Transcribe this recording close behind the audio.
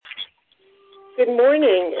Good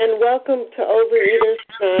morning and welcome to Overeaters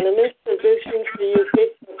Anonymous, a Vision for You Big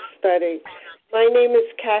Book Study. My name is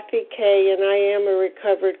Kathy Kay and I am a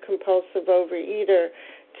recovered compulsive overeater.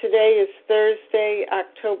 Today is Thursday,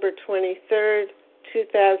 October 23rd,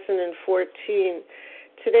 2014.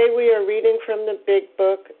 Today we are reading from the Big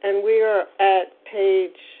Book and we are at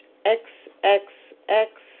page XXX,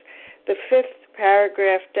 the fifth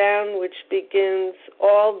paragraph down, which begins,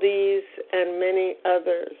 all these and many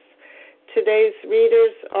others. Today's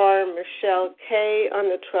readers are Michelle K. on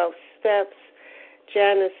the 12 Steps,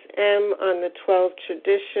 Janice M. on the 12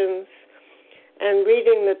 Traditions, and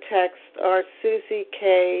reading the text are Susie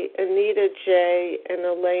K., Anita J., and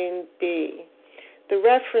Elaine B. The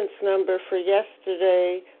reference number for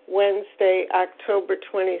yesterday, Wednesday, October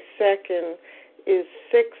 22nd, is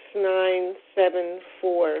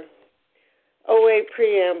 6974. OA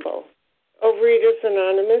Preamble. Overeaters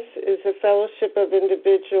Anonymous is a fellowship of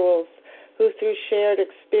individuals who through shared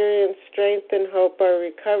experience, strength, and hope are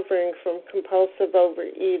recovering from compulsive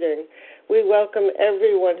overeating. We welcome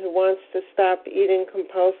everyone who wants to stop eating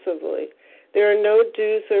compulsively. There are no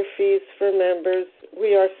dues or fees for members.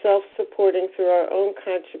 We are self-supporting through our own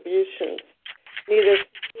contributions, neither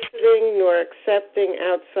soliciting nor accepting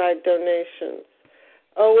outside donations.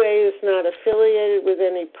 OA is not affiliated with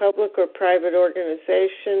any public or private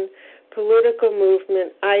organization, political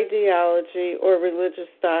movement, ideology, or religious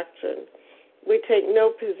doctrine. We take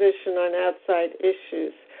no position on outside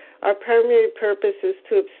issues. Our primary purpose is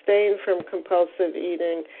to abstain from compulsive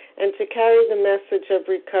eating and to carry the message of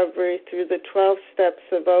recovery through the 12 steps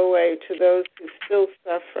of OA to those who still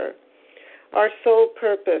suffer. Our sole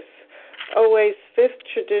purpose, OA's fifth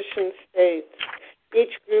tradition states,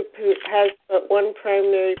 each group has but one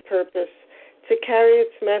primary purpose, to carry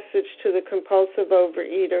its message to the compulsive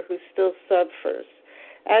overeater who still suffers.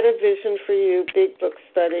 At A Vision for You Big Book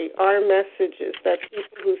Study, our message is that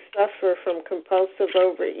people who suffer from compulsive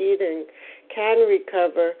overeating can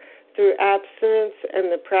recover through abstinence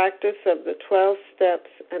and the practice of the 12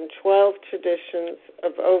 steps and 12 traditions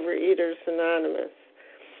of Overeaters Anonymous.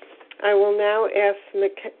 I will now ask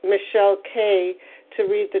Michelle K. to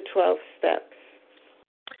read the 12 steps.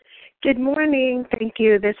 Good morning. Thank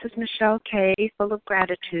you. This is Michelle K., full of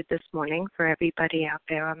gratitude this morning for everybody out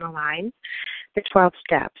there on the line. The 12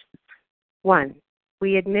 steps. 1.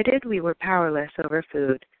 We admitted we were powerless over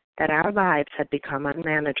food, that our lives had become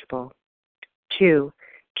unmanageable. 2.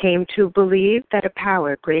 Came to believe that a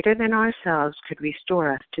power greater than ourselves could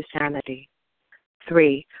restore us to sanity.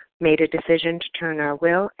 3. Made a decision to turn our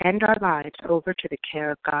will and our lives over to the care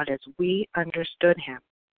of God as we understood Him.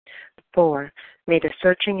 4. Made a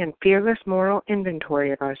searching and fearless moral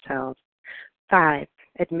inventory of ourselves. 5.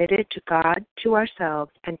 Admitted to God, to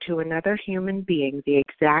ourselves, and to another human being the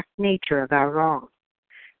exact nature of our wrong.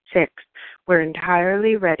 6. We're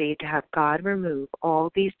entirely ready to have God remove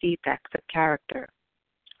all these defects of character.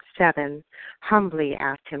 7. Humbly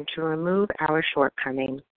asked Him to remove our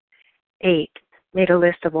shortcomings. 8. Made a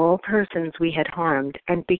list of all persons we had harmed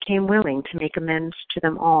and became willing to make amends to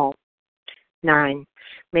them all. 9.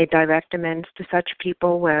 Made direct amends to such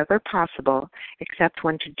people wherever possible, except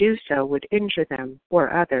when to do so would injure them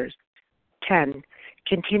or others. 10.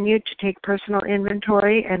 Continued to take personal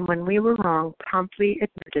inventory, and when we were wrong, promptly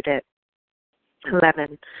admitted it.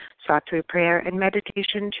 11. Sought through prayer and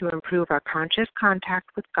meditation to improve our conscious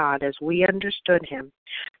contact with God as we understood Him,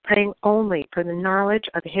 praying only for the knowledge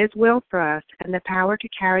of His will for us and the power to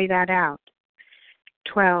carry that out.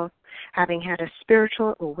 12. Having had a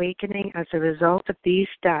spiritual awakening as a result of these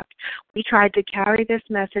steps, we tried to carry this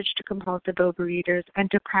message to compulsive overeaters and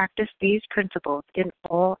to practice these principles in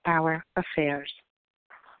all our affairs.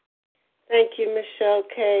 Thank you, Michelle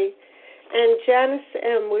K. And Janice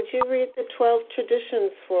M., would you read the 12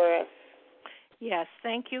 traditions for us? Yes,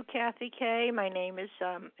 thank you, Kathy K. My name is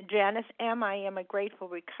Janice M. I am a grateful,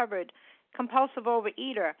 recovered, compulsive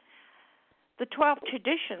overeater. The 12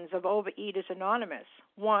 traditions of Overeaters Anonymous.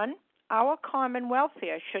 1. Our common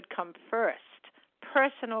welfare should come first.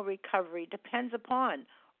 Personal recovery depends upon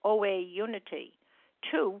OA unity.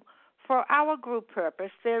 2. For our group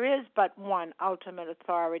purpose, there is but one ultimate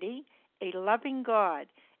authority, a loving God,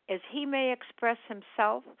 as He may express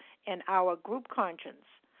Himself in our group conscience.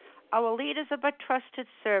 Our leaders are but trusted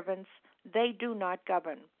servants. They do not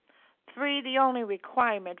govern. 3. The only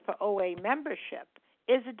requirement for OA membership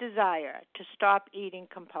is a desire to stop eating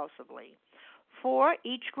compulsively. 4.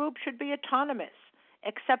 Each group should be autonomous,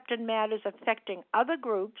 except in matters affecting other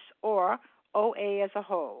groups or OA as a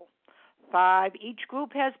whole. 5. Each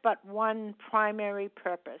group has but one primary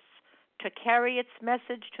purpose, to carry its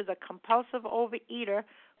message to the compulsive overeater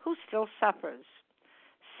who still suffers.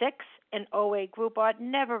 6, an OA group ought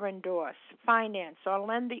never endorse, finance, or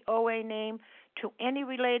lend the OA name to any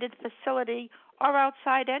related facility or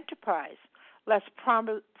outside enterprise, lest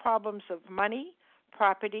problems of money,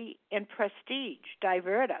 property, and prestige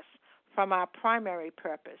divert us from our primary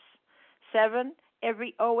purpose. 7,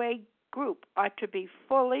 every OA group ought to be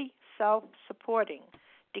fully self-supporting,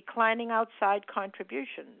 declining outside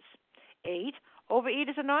contributions. 8,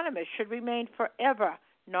 Overeaters Anonymous should remain forever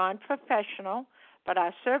non-professional, but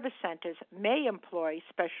our service centers may employ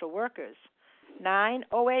special workers. 9,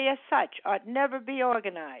 OA as such ought never be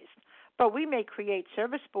organized, but we may create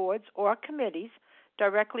service boards or committees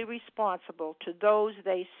directly responsible to those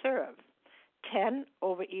they serve. 10,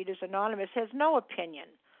 Overeaters Anonymous has no opinion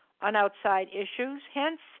on outside issues,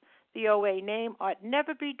 hence the OA name ought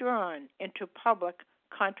never be drawn into public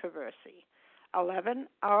controversy. 11,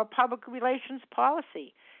 our public relations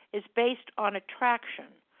policy is based on attraction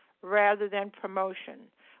rather than promotion.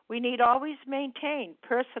 We need always maintain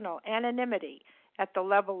personal anonymity at the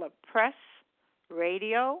level of press,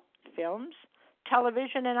 radio, films,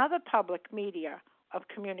 television, and other public media of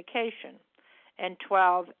communication. And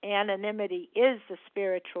 12, anonymity is the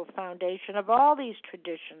spiritual foundation of all these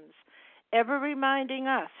traditions, ever reminding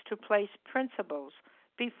us to place principles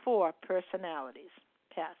before personalities.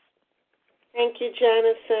 Pass. Thank you,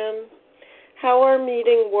 Janice M. How our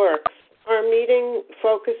meeting works. Our meeting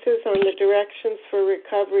focuses on the directions for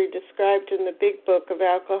recovery described in the Big Book of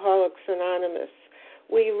Alcoholics Anonymous.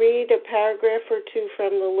 We read a paragraph or two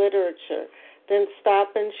from the literature, then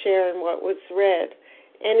stop and share in what was read.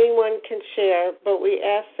 Anyone can share, but we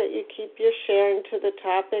ask that you keep your sharing to the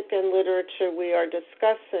topic and literature we are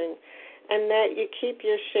discussing, and that you keep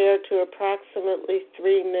your share to approximately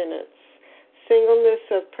 3 minutes. Singleness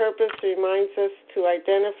of purpose reminds us to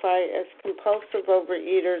identify as compulsive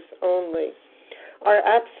overeaters only. Our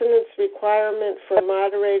abstinence requirement for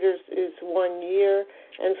moderators is 1 year,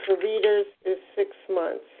 and for readers is 6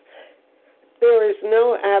 months. There is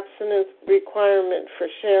no abstinence requirement for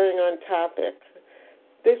sharing on topic.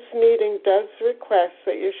 This meeting does request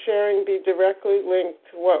that your sharing be directly linked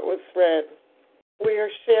to what was read. We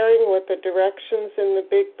are sharing what the directions in the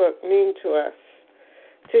Big Book mean to us.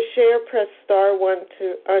 To share, press star 1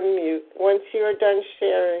 to unmute. Once you are done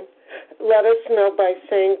sharing, let us know by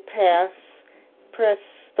saying pass. Press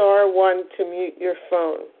star 1 to mute your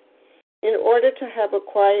phone. In order to have a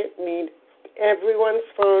quiet meeting, everyone's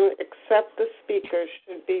phone except the speaker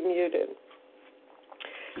should be muted.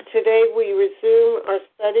 Today we resume our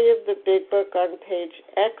study of the Big Book on page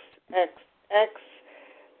XXX,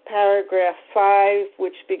 paragraph 5,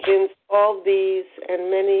 which begins all these and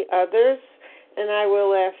many others. And I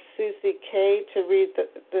will ask Susie K. to read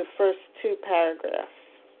the first 2 paragraphs.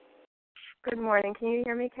 Good morning. Can you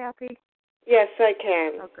hear me, Kathy? Yes, I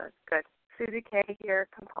can. Oh, good, good. Susie K. here,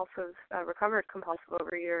 recovered compulsive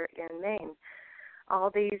overeater in Maine. All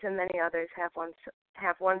these and many others have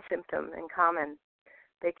one symptom in common.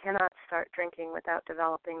 They cannot start drinking without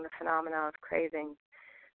developing the phenomena of craving.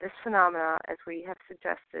 This phenomena, as we have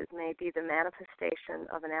suggested, may be the manifestation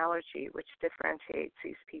of an allergy which differentiates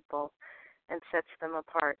these people and sets them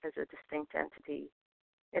apart as a distinct entity.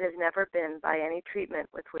 It has never been, by any treatment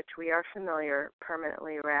with which we are familiar,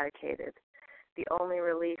 permanently eradicated. The only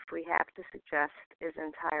relief we have to suggest is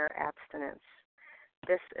entire abstinence.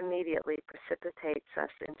 This immediately precipitates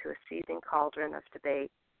us into a seething cauldron of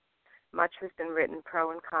debate. Much has been written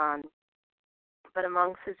pro and con, but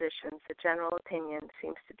among physicians, the general opinion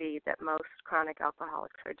seems to be that most chronic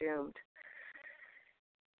alcoholics are doomed.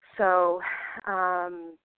 So,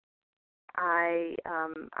 I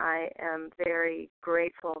am very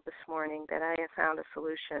grateful this morning that I have found a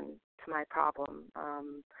solution to my problem,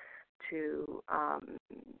 to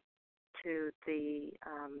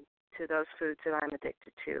those foods that I'm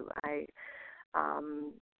addicted to. I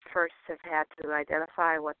first have had to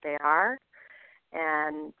identify what they are,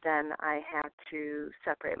 and then I had to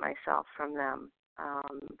separate myself from them,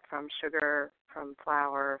 from sugar, from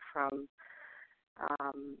flour, from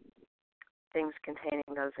things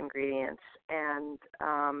containing those ingredients, and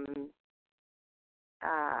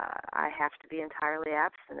I have to be entirely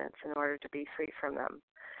abstinent in order to be free from them.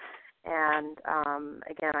 And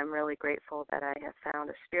again, I'm really grateful that I have found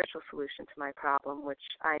a spiritual solution to my problem, which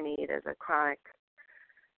I need as a chronic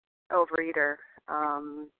overeater.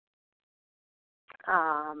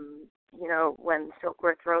 When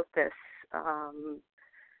Silkworth wrote this,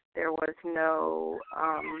 there was no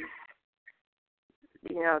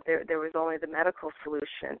there was only the medical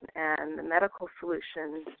solution, and the medical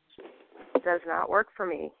solution does not work for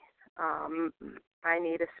me. I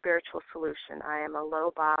need a spiritual solution. I am a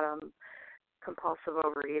low bottom, compulsive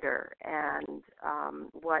overeater, and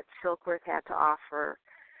what Silkworth had to offer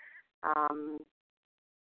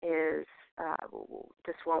is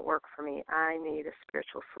just won't work for me. I need a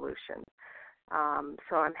spiritual solution.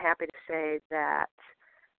 So I'm happy to say that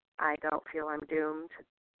I don't feel I'm doomed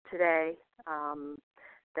today.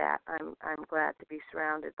 That I'm glad to be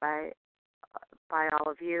surrounded by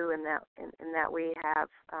all of you, and that we have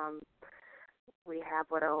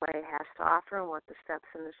what OA has to offer and what the steps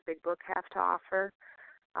in this big book have to offer.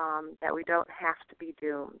 That we don't have to be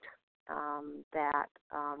doomed. That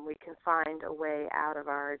we can find a way out of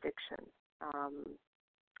our addiction.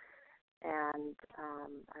 And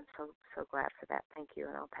I'm so glad for that. Thank you,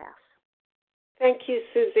 and I'll pass. Thank you,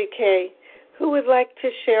 Susie K. Who would like to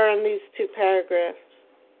share on these two paragraphs?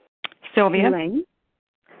 Sylvia. Elaine.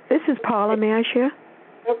 This is Paula. May I share?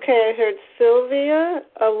 Okay, I heard Sylvia,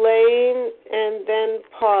 Elaine, and then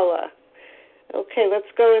Paula. Okay,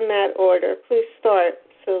 let's go in that order. Please start,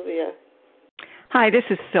 Sylvia. Hi, this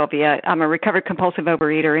is Sylvia. I'm a recovered compulsive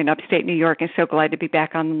overeater in upstate New York, and so glad to be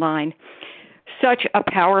back on the line. Such a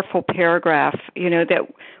powerful paragraph, that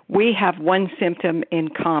we have one symptom in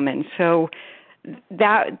common. So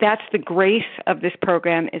that's the grace of this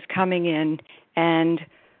program is coming in, and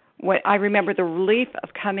what I remember the relief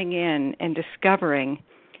of coming in and discovering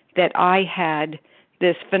that I had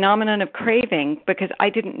this phenomenon of craving because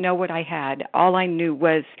I didn't know what I had. All I knew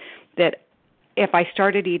was that if I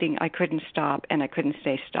started eating, I couldn't stop and I couldn't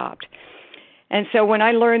stay stopped. And so when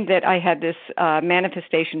I learned that I had this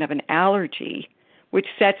manifestation of an allergy, which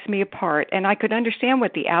sets me apart, and I could understand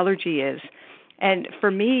what the allergy is. And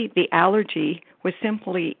for me, the allergy was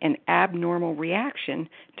simply an abnormal reaction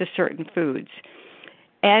to certain foods.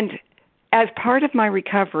 And as part of my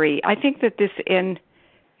recovery, I think that the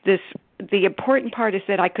important part is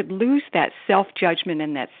that I could lose that self-judgment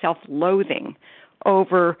and that self-loathing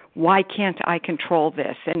over why can't I control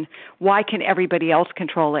this and why can everybody else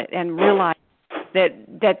control it, and realize that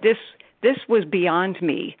this was beyond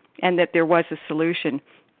me and that there was a solution.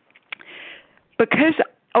 Because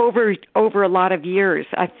over a lot of years,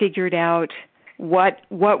 I figured out what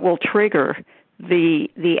will trigger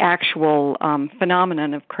the actual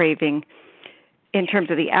phenomenon of craving in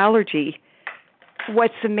terms of the allergy.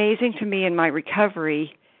 What's amazing to me in my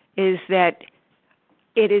recovery is that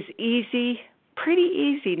it is pretty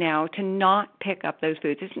easy now to not pick up those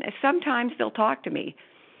foods. Sometimes they'll talk to me.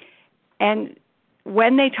 And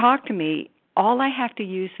when they talk to me, all I have to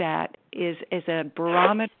use that is as a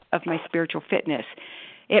barometer of my spiritual fitness.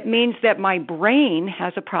 It means that my brain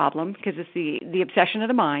has a problem because it's the obsession of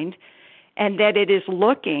the mind, and that it is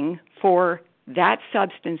looking for that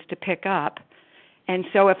substance to pick up. And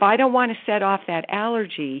so if I don't want to set off that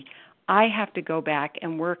allergy, I have to go back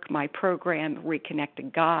and work my program, reconnect to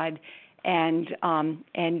God, and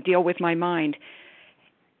deal with my mind.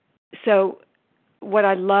 So what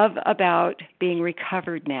I love about being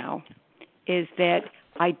recovered now is that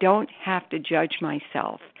I don't have to judge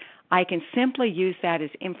myself. I can simply use that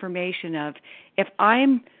as information of if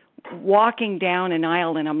I'm walking down an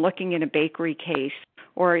aisle and I'm looking in a bakery case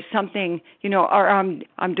or something, or I'm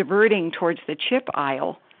diverting towards the chip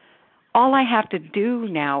aisle, all I have to do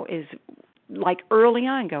now is, like early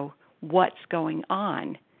on, go, what's going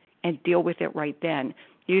on, and deal with it right then.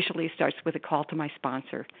 Usually it starts with a call to my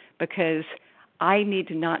sponsor because I need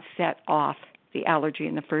to not set off the allergy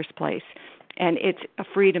in the first place. And it's a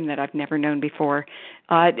freedom that I've never known before.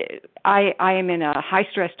 I am in a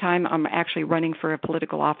high-stress time. I'm actually running for a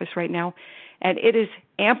political office right now, and it is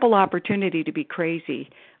ample opportunity to be crazy.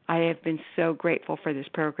 I have been so grateful for this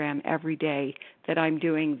program every day that I'm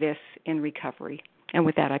doing this in recovery. And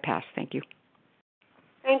with that, I pass. Thank you.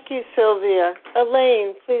 Thank you, Sylvia.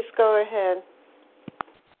 Elaine, please go ahead.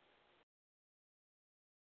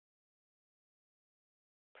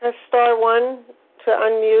 Press star 1 to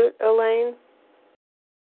unmute, Elaine.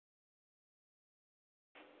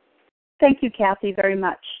 Thank you, Kathy, very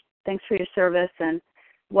much. Thanks for your service, and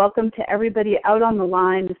welcome to everybody out on the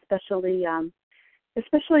line,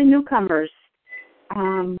 especially newcomers.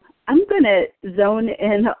 I'm going to zone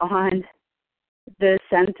in on the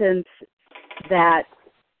sentence that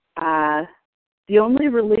the only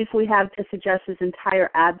relief we have to suggest is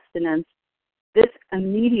entire abstinence. This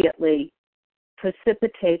immediately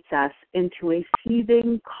precipitates us into a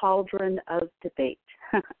seething cauldron of debate.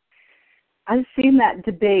 I've seen that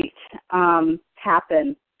debate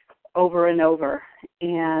happen over and over,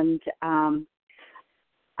 and I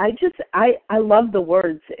love the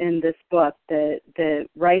words in this book. The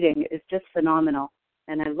writing is just phenomenal,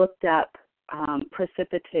 and I looked up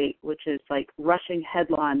precipitate, which is like rushing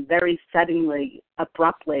headlong, very suddenly,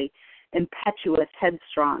 abruptly, impetuous,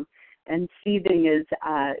 headstrong. and seething is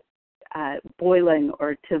boiling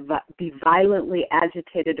or to be violently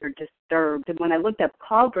agitated or disturbed. And when I looked up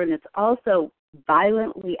cauldron, it's also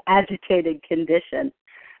violently agitated condition,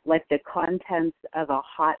 like the contents of a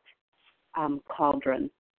hot cauldron.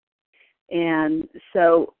 And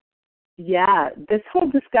so, yeah, this whole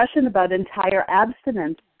discussion about entire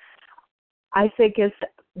abstinence, I think, is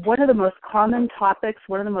one of the most common topics,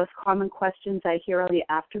 one of the most common questions I hear on the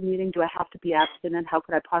after meeting. Do I have to be abstinent? How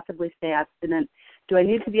could I possibly stay abstinent? Do I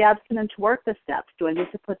need to be abstinent to work the steps? Do I need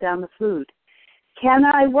to put down the food? Can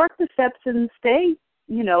I work the steps and stay,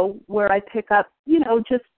 where I pick up,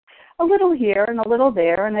 just a little here and a little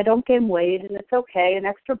there, and I don't gain weight, and it's okay, and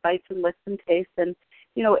extra bites and licks and tastes, and,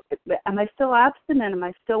 am I still abstinent? Am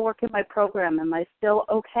I still working my program? Am I still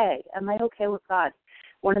okay? Am I okay with God?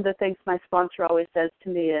 One of the things my sponsor always says to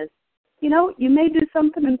me is, you may do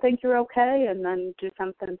something and think you're okay, and then do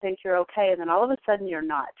something and think you're okay, and then all of a sudden you're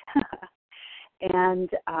not. And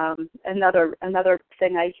another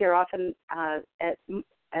thing I hear often at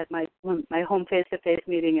my home face-to-face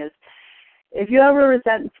meeting is, if you ever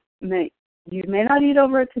resent me, you may not eat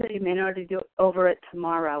over it today, you may not eat over it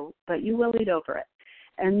tomorrow, but you will eat over it.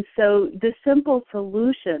 And so the simple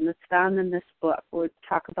solution that's found in this book, we'll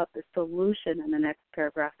talk about the solution in the next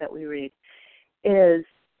paragraph that we read, is,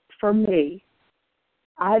 for me,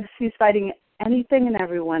 I've ceased fighting anything and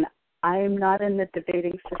everyone. I am not in the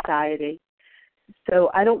debating society.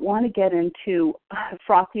 So I don't want to get into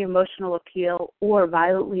frothy emotional appeal or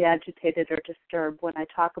violently agitated or disturbed when I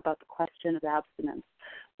talk about the question of abstinence.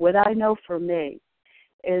 What I know for me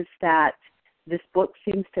is that this book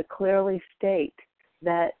seems to clearly state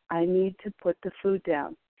that I need to put the food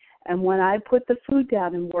down. And when I put the food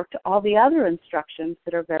down and worked all the other instructions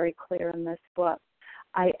that are very clear in this book,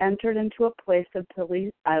 I entered into a place of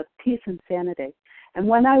peace and sanity. And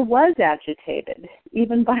when I was agitated,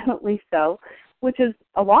 even violently so, which is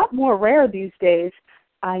a lot more rare these days,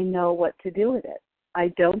 I know what to do with it. I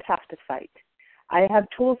don't have to fight. I have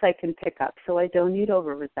tools I can pick up, so I don't need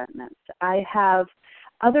over resentments. I have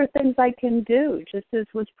other things I can do, just as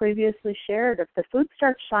was previously shared. If the food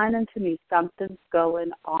starts shining to me, something's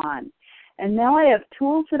going on. And now I have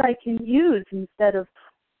tools that I can use instead of,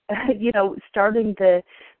 starting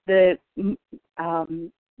the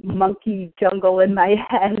monkey jungle in my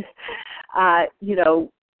head,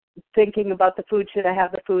 thinking about the food. Should I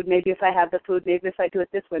have the food? Maybe if I have the food, maybe if I do it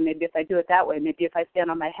this way, maybe if I do it that way, maybe if I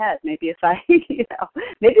stand on my head, maybe if I,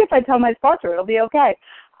 maybe if I tell my sponsor, it'll be okay.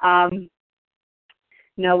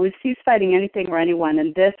 No, we cease fighting anything or anyone,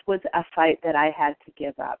 and this was a fight that I had to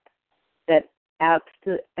give up, that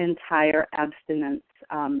entire abstinence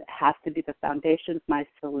has to be the foundation of my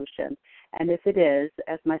solution. And if it is,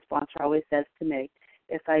 as my sponsor always says to me,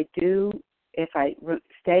 if I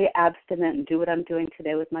stay abstinent and do what I'm doing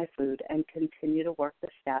today with my food and continue to work the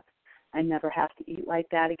steps, I never have to eat like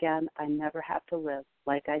that again. I never have to live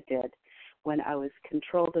like I did when I was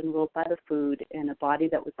controlled and ruled by the food in a body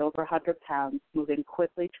that was over 100 pounds, moving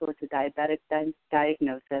quickly towards a diabetic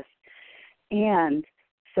diagnosis, and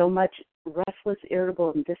so much restless,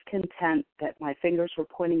 irritable, and discontent that my fingers were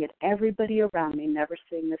pointing at everybody around me, never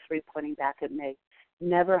seeing the three pointing back at me.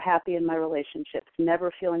 Never happy in my relationships,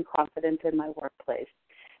 never feeling confident in my workplace,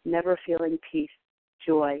 never feeling peace,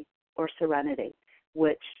 joy, or serenity,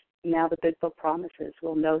 which now the Big Book promises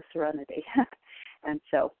will know serenity. And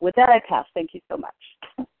so with that, I pass. Thank you so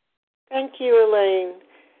much. Thank you, Elaine.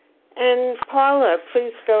 And Paula,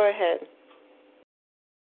 please go ahead.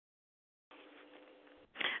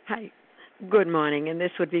 Hi. Good morning, and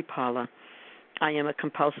this would be Paula. I am a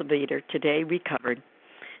compulsive eater, today recovered.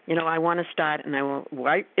 I want to start, and I will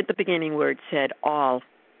right at the beginning where it said all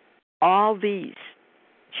these.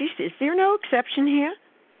 Geez, is there no exception here?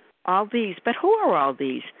 All these. But who are all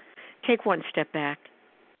these? Take one step back.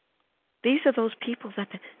 These are those people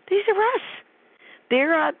these are us.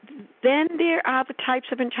 There are the types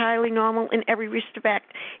of entirely normal in every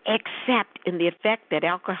respect, except in the effect that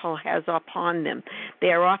alcohol has upon them.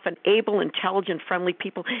 They are often able, intelligent, friendly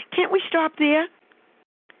people. Can't we stop there?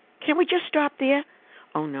 Can't we just stop there?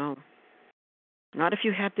 Oh, no. Not if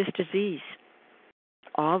you have this disease.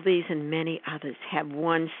 All these and many others have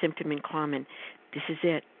one symptom in common. This is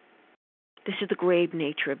it. This is the grave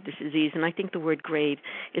nature of this disease, and I think the word grave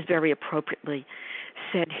is very appropriately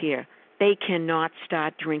said here. They cannot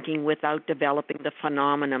start drinking without developing the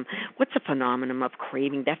phenomenon. What's a phenomenon of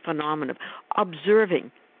craving? That phenomenon of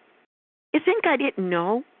observing. You think I didn't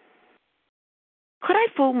know? Could I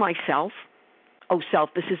fool myself? Oh, self,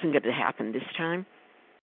 this isn't going to happen this time.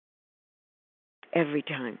 Every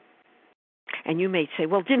time. And you may say,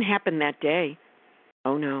 well, it didn't happen that day.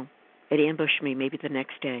 Oh, no. It ambushed me maybe the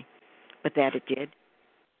next day. but that it did.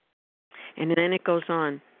 And then it goes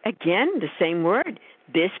on. Again, the same word,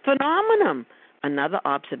 this phenomenon, another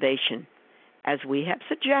observation, as we have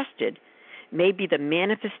suggested, may be the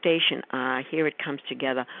manifestation, here it comes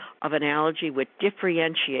together, of analogy which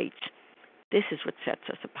differentiates. This is what sets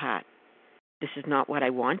us apart. This is not what I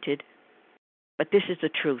wanted, but this is the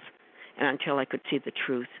truth. And until I could see the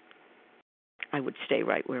truth, I would stay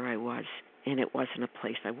right where I was, and it wasn't a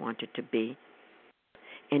place I wanted to be.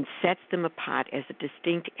 And sets them apart as a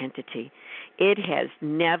distinct entity. It has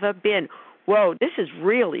never been. Whoa, this is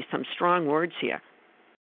really some strong words here.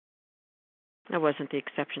 I wasn't the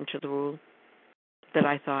exception to the rule that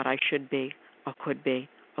I thought I should be, or could be,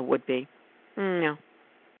 or would be. No.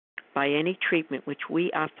 By any treatment which we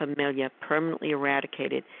are familiar, permanently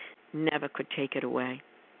eradicated, never could take it away.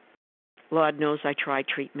 Lord knows I tried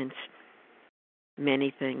treatments,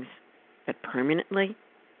 many things, but permanently,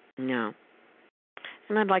 no.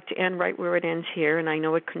 And I'd like to end right where it ends here, and I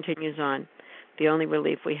know it continues on. The only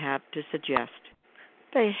relief we have to suggest.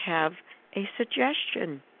 They have a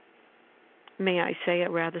suggestion. May I say a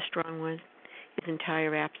rather strong one? Is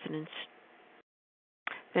entire abstinence.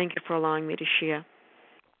 Thank you for allowing me to share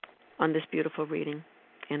on this beautiful reading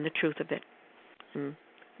and the truth of it. And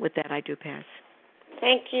with that, I do pass.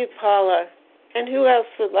 Thank you, Paula. And who else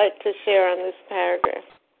would like to share on this paragraph?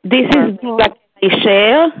 This is what I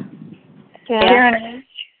share. Sharon.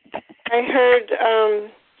 I heard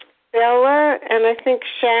Bella and I think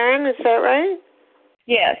Sharon. Is that right?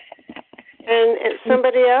 Yes. And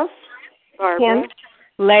somebody else? Barbara. Kim.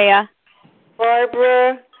 Leah.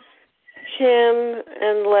 Barbara, Kim,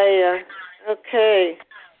 and Leah. Okay.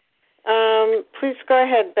 Please go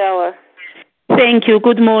ahead, Bella. Thank you.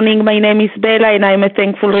 Good morning. My name is Bella, and I'm a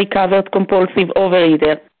thankful recovered compulsive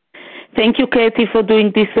overeater. Thank you, Kathy, for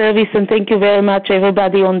doing this service, and thank you very much,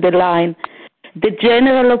 everybody on the line. The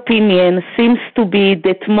general opinion seems to be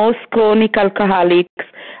that most chronic alcoholics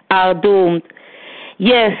are doomed.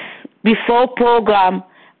 Yes, before program,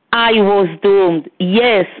 I was doomed.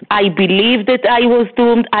 Yes, I believe that I was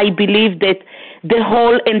doomed. I believe that the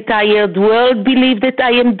whole entire world believed that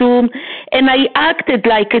I am doomed. And I acted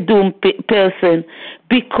like a doomed person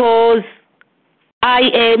because I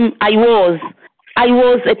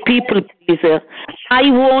was a people pleaser.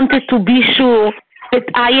 I wanted to be sure that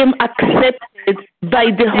I am accepted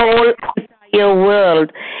by the whole entire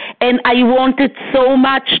world. And I wanted so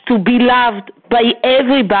much to be loved by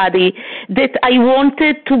everybody that I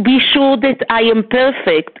wanted to be sure that I am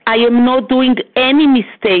perfect. I am not doing any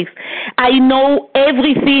mistakes. I know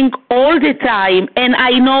everything all the time, and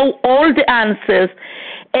I know all the answers.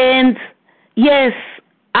 And yes,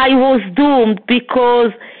 I was doomed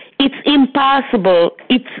because it's impossible.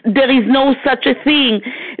 There is no such a thing.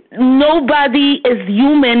 Nobody as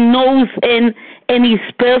human knows and is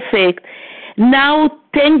perfect. Now,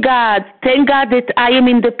 thank God that I am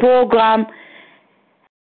in the program.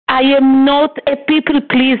 I am not a people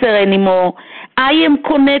pleaser anymore. I am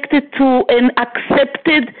connected to an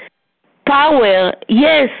accepted power.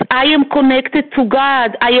 Yes, I am connected to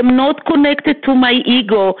God. I am not connected to my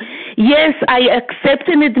ego. Yes, I accept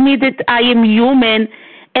and admit that I am human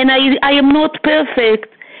and I am not perfect.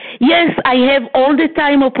 Yes, I have all the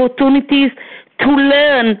time opportunities to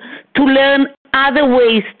learn other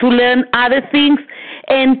ways, to learn other things,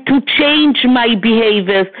 and to change my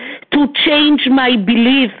behaviors, to change my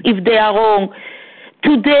beliefs if they are wrong.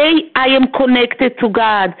 Today, I am connected to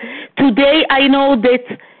God. Today, I know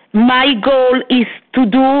that my goal is to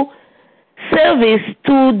do service,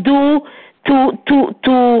 to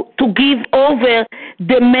give over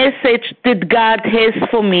the message that God has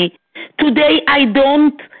for me. Today, I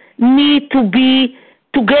don't need to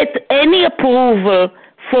get any approval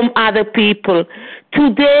from other people.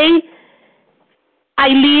 Today, I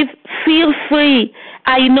live fear-free.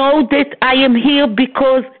 I know that I am here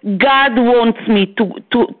because God wants me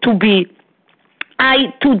to be.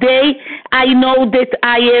 Today, I know that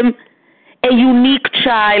I am a unique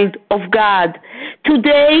child of God.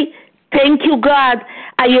 Today, thank you, God,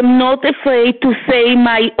 I am not afraid to say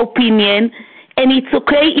my opinion, and it's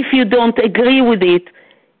okay if you don't agree with it.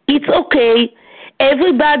 It's okay.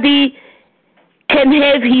 Everybody can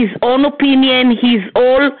have his own opinion, his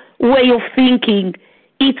own way of thinking.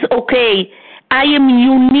 It's okay. I am a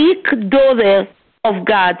unique daughter of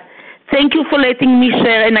God. Thank you for letting me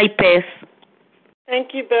share, and I pass.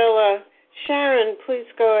 Thank you, Bella. Sharon, please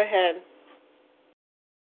go ahead.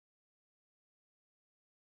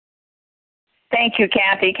 Thank you,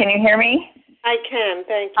 Kathy. Can you hear me? I can.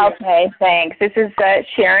 Thank you. Okay, thanks. This is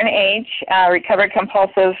Sharon H., recovered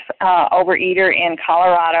compulsive overeater in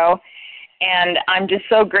Colorado. And I'm just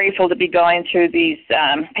so grateful to be going through these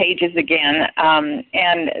pages again.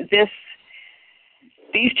 And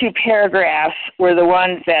these 2 paragraphs were the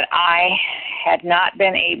ones that I had not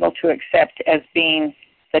been able to accept as being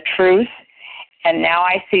the truth. And now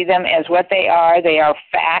I see them as what they are. They are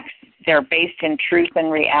facts. They're based in truth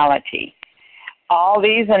and reality. All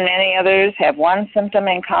these and many others have one symptom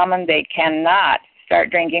in common. They cannot start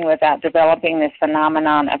drinking without developing this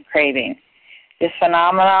phenomenon of craving. This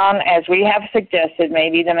phenomenon, as we have suggested, may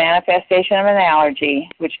be the manifestation of an allergy,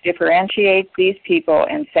 which differentiates these people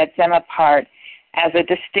and sets them apart as a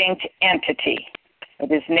distinct entity.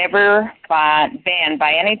 It is never been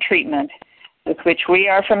by any treatment with which we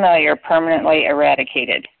are familiar permanently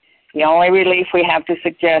eradicated. The only relief we have to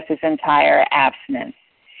suggest is entire abstinence.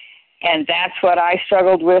 And that's what I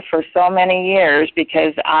struggled with for so many years,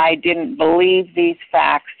 because I didn't believe these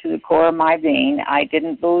facts to the core of my being. I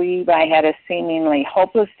didn't believe I had a seemingly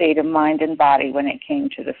hopeless state of mind and body when it came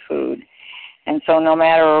to the food. And so no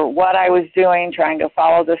matter what I was doing, trying to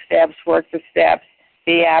follow the steps, work the steps,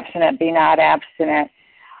 be abstinent, be not abstinent,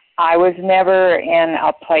 I was never in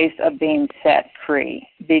a place of being set free,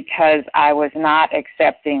 because I was not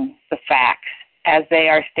accepting the facts as they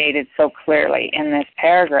are stated so clearly in this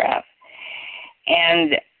paragraph.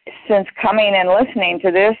 And since coming and listening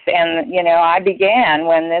to this, and, I began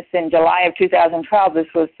when in July of 2012, this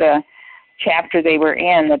was the chapter they were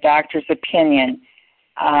in, the doctor's opinion.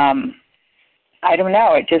 I don't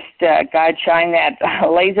know, it just, God shined that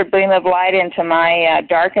laser beam of light into my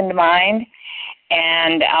darkened mind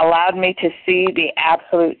and allowed me to see the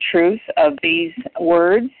absolute truth of these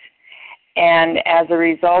words. And as a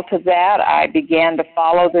result of that, I began to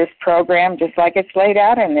follow this program just like it's laid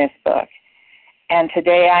out in this book. And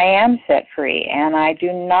today I am set free, and I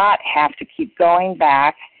do not have to keep going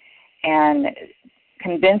back and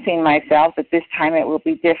convincing myself that this time it will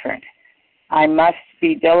be different. I must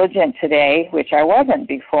be diligent today, which I wasn't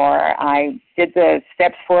before. I did the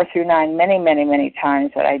steps 4 through 9 many, many, many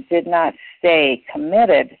times, but I did not stay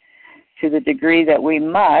committed to the degree that we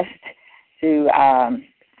must to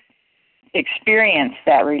experience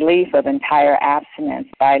that relief of entire abstinence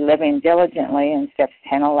by living diligently in steps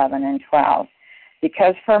 10, 11, and 12.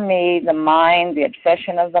 Because for me, the mind, the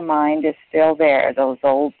obsession of the mind is still there, those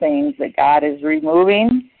old things that God is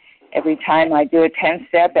removing. Every time I do a 10th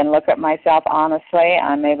step and look at myself honestly,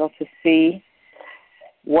 I'm able to see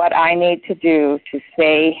what I need to do to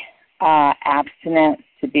stay abstinent,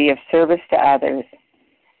 to be of service to others,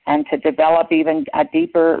 and to develop even a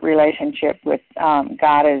deeper relationship with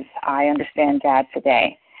God as I understand God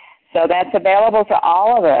today. So that's available to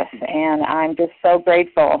all of us, and I'm just so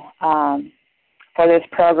grateful for this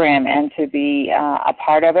program and to be a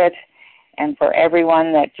part of it, and for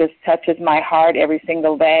everyone that just touches my heart every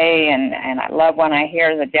single day, and I love when I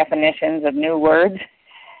hear the definitions of new words.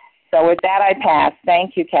 So with that, I pass.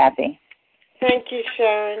 Thank you, Kathy. Thank you,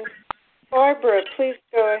 Sharon. Barbara, please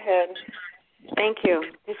go ahead. Thank you.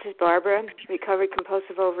 This is Barbara, recovered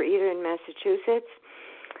compulsive overeater in Massachusetts.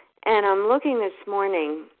 And I'm looking this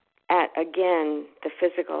morning at, again, the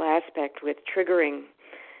physical aspect with triggering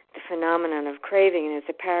the phenomenon of craving. And as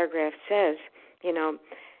the paragraph says,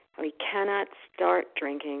 we cannot start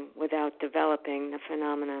drinking without developing the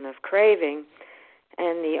phenomenon of craving.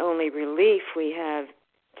 And the only relief we have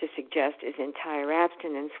to suggest is entire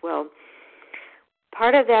abstinence. Well,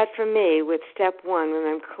 part of that for me with step 1, when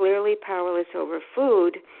I'm clearly powerless over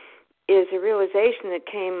food, is a realization that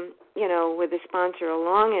came, with the sponsor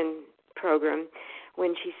along in program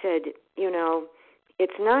when she said,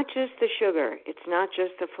 it's not just the sugar, it's not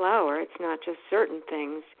just the flour, it's not just certain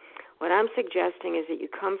things. What I'm suggesting is that you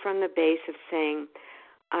come from the base of saying,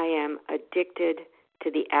 I am addicted to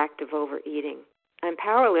the act of overeating. I'm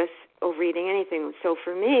powerless over eating anything. So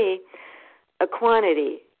for me, a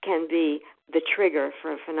quantity can be the trigger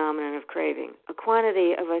for a phenomenon of craving. A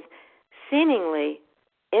quantity of a seemingly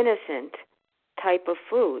innocent type of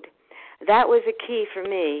food. That was a key for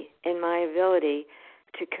me in my ability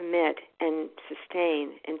to commit and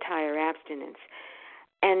sustain entire abstinence.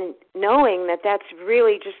 And knowing that that's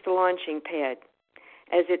really just the launching pad,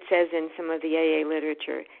 as it says in some of the AA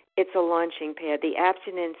literature, it's a launching pad. The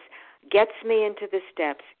abstinence gets me into the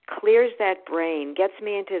steps, clears that brain, gets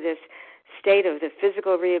me into this state of the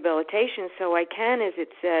physical rehabilitation so I can, as it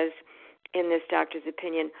says in this doctor's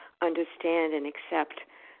opinion, understand and accept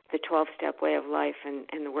the 12-step way of life and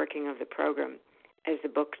the working of the program as the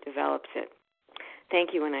book develops it.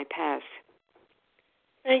 Thank you, and I pass.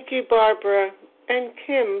 Thank you, Barbara. And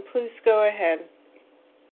Kim, please go ahead.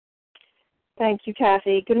 Thank you,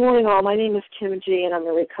 Kathy. Good morning, all. My name is Kim G., and I'm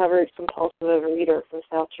a recovered compulsive overeater from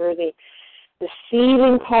South Jersey. the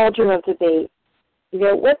seething cauldron of debate. You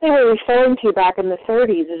know, what they were referring to back in the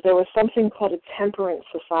 30s is there was something called a temperance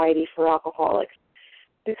society for alcoholics.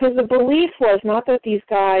 Because the belief was not that these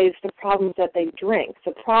guys, the problem is that they drink.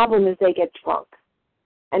 The problem is they get drunk.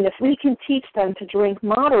 And if we can teach them to drink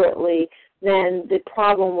moderately, then the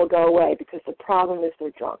problem will go away because the problem is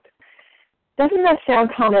they're drunk. Doesn't that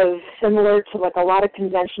sound kind of similar to like a lot of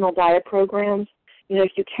conventional diet programs? You know,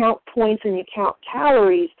 if you count points and you count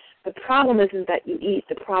calories, the problem isn't that you eat,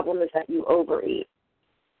 the problem is that you overeat.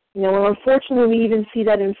 You know, and unfortunately we even see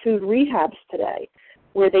that in food rehabs today,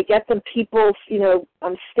 where they get the people, you know,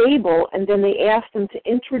 stable, and then they ask them to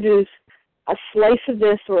introduce a slice of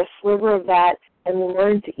this or a sliver of that and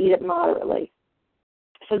learn to eat it moderately.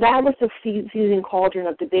 So that was the seething cauldron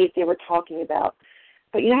of debate they were talking about.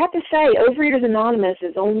 But you have to say, Overeaters Anonymous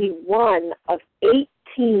is only one of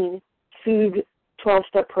 18 food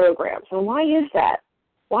 12-step programs. And why is that?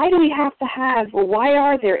 Why do we have to have, or why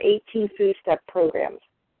are there 18 food-step programs?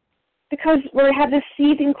 Because we have this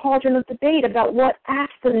seething cauldron of debate about what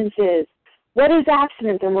abstinence is. What is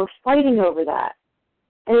abstinence? And we're fighting over that.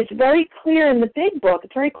 And it's very clear in the big book,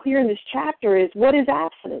 it's very clear in this chapter, is what is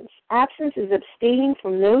abstinence? Abstinence is abstaining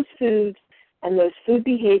from those foods and those food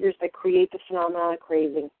behaviors that create the phenomenon of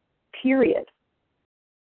craving, period.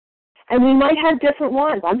 And we might have different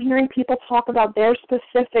ones. I'm hearing people talk about their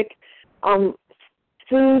specific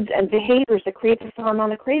foods and behaviors that create the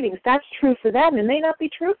phenomenon of cravings. That's true for them. It may not be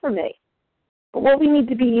true for me. But what we need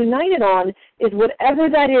to be united on is whatever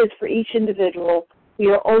that is for each individual, we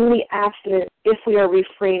are only abstinent if we are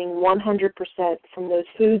refraining 100% from those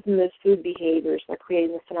foods and those food behaviors that create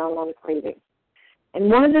the phenomenon of craving. And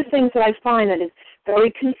one of the things that I find that is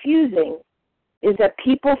very confusing is that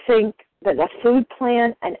people think that a food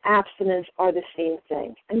plan and abstinence are the same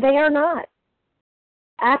thing, and they are not.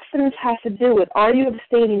 Abstinence has to do with, are you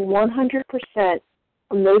abstaining 100%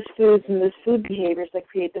 from those foods and those food behaviors that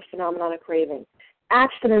create the phenomenon of craving?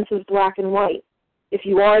 Abstinence is black and white. If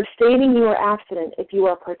you are abstaining, you are abstinent. If you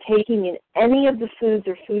are partaking in any of the foods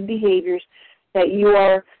or food behaviors that you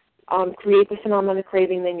are create the phenomenon of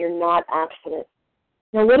craving, then you're not abstinent.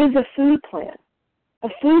 Now, what is a food plan? A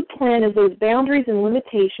food plan is those boundaries and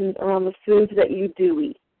limitations around the foods that you do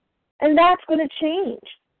eat. And that's going to change.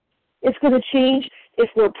 It's going to change if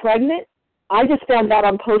we're pregnant. I just found out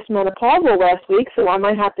I'm postmenopausal last week, so I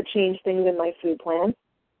might have to change things in my food plan.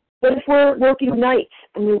 But if we're working nights,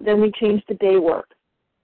 and then we change the day work.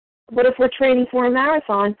 But if we're training for a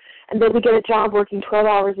marathon, and then we get a job working 12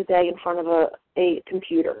 hours a day in front of a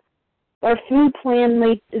computer, our food plan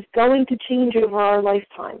is going to change over our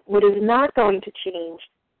lifetime. What is not going to change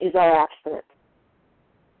is our abstinence.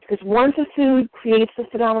 Because once a food creates the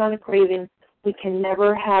phenomenon of craving, we can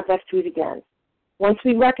never have that food again. Once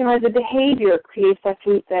we recognize the behavior creates that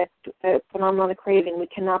food, that phenomenon of craving, we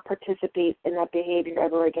cannot participate in that behavior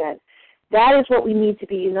ever again. That is what we need to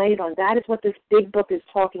be united on. That is what this big book is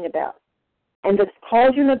talking about. And the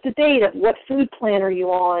cauldron of debate of what food plan are you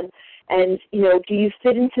on, and, you know, do you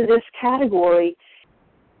fit into this category,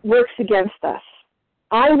 works against us.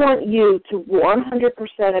 I want you to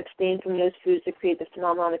 100% abstain from those foods that create the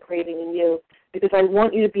phenomenon of craving in you, because I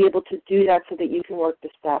want you to be able to do that so that you can work the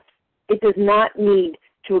steps. It does not need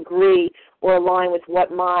to agree or align with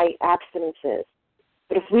what my abstinence is.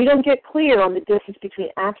 But if we don't get clear on the difference between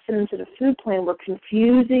abstinence and a food plan, we're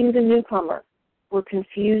confusing the newcomer. We're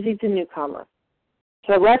confusing the newcomer.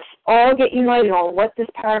 So let's all get united on what this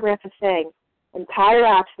paragraph is saying. Entire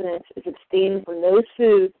abstinence is abstaining from those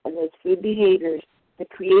foods and those food behaviors that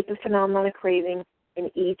create the phenomenon of craving in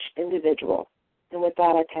each individual. And with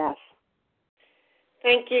that, I pass.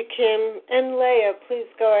 Thank you, Kim. And Leah, please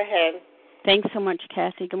go ahead. Thanks so much,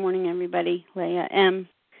 Kathy. Good morning, everybody. Leah M.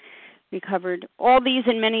 Recovered. All these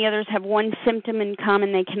and many others have one symptom in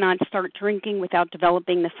common. They cannot start drinking without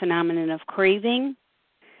developing the phenomenon of craving.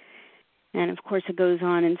 And, of course, it goes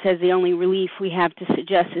on and says the only relief we have to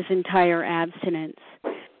suggest is entire abstinence.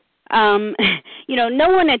 You know, no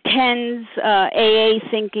one attends AA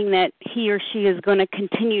thinking that he or she is going to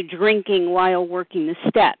continue drinking while working the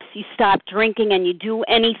steps. You stop drinking and you do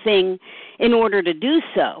anything in order to do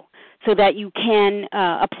so that you can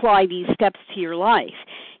apply these steps to your life.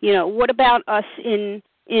 You know, what about us in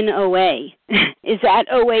OA? Is that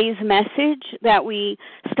OA's message that we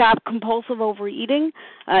stop compulsive overeating,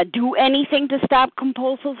 do anything to stop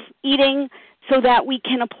compulsive eating so that we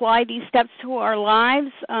can apply these steps to our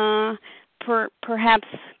lives? Perhaps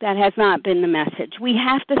that has not been the message. We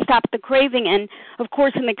have to stop the craving, and, of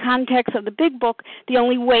course, in the context of the big book, the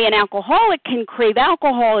only way an alcoholic can crave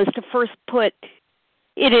alcohol is to first put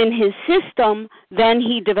it in his system, then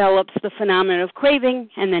he develops the phenomenon of craving,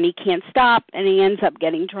 and then he can't stop, and he ends up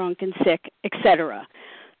getting drunk and sick, etc.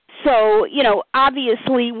 So,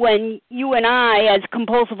 obviously when you and I, as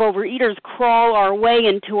compulsive overeaters, crawl our way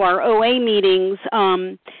into our OA meetings,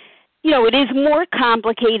 it is more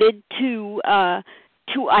complicated to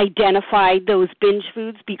identify those binge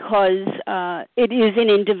foods because it is an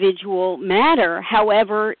individual matter.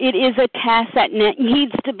 However, it is a task that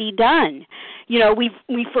needs to be done.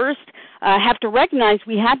 We first have to recognize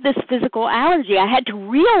we have this physical allergy. I had to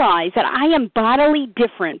realize that I am bodily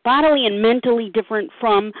and mentally different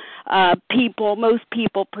from most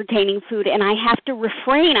people pertaining food, and I had to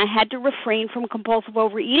refrain from compulsive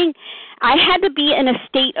overeating. I had to be in a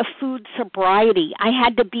state of food sobriety. I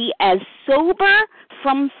had to be as sober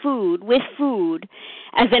with food,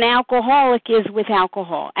 as an alcoholic is with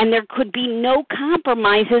alcohol. And there could be no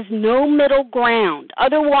compromises, no middle ground.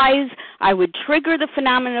 Otherwise, I would trigger the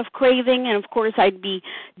phenomenon of craving, and of course, I'd be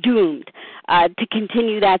doomed to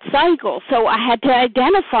continue that cycle. So I had to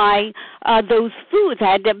identify those foods.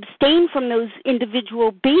 I had to abstain from those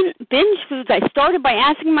individual binge foods. I started by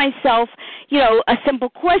asking myself, a simple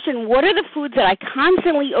question: what are the foods that I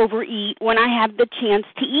constantly overeat when I have the chance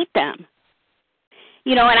to eat them?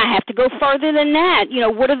 And I have to go further than that.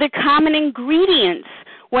 What are the common ingredients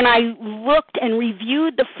when I looked and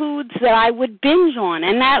reviewed the foods that I would binge on?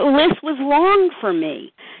 And that list was long for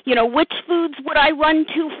me. Which foods would I run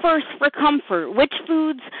to first for comfort? Which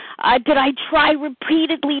foods did I try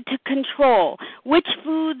repeatedly to control? Which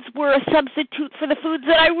foods were a substitute for the foods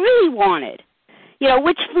that I really wanted?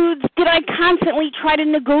 Which foods did I constantly try to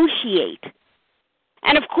negotiate?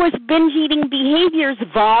 And, of course, binge eating behaviors,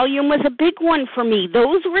 volume was a big one for me.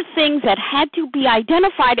 Those were things that had to be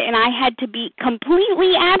identified, and I had to be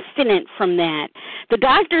completely abstinent from that. The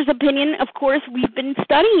doctor's opinion, of course, we've been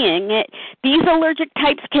studying it. These allergic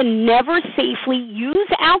types can never safely use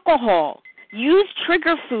alcohol, use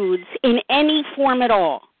trigger foods in any form at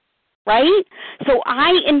all. Right? So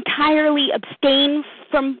I entirely abstain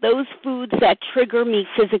from those foods that trigger me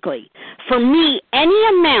physically. For me, any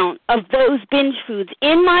amount of those binge foods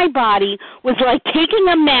in my body was like taking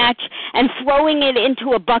a match and throwing it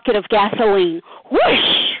into a bucket of gasoline.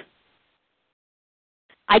 Whoosh!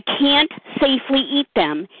 I can't safely eat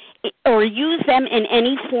them or use them in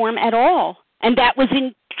any form at all. And that was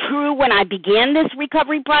true when I began this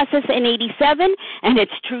recovery process in 87, and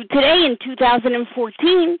it's true today in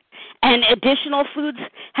 2014, and additional foods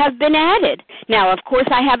have been added. Now, of course,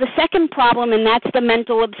 I have a second problem, and that's the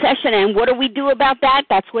mental obsession, and what do we do about that?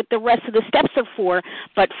 That's what the rest of the steps are for,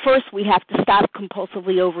 but first we have to stop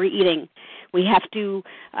compulsively overeating. We have to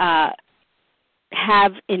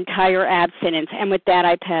have entire abstinence, and with that,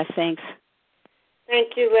 I pass. Thanks.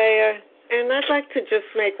 Thank you, Leah. And I'd like to just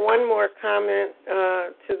make one more comment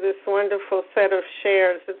to this wonderful set of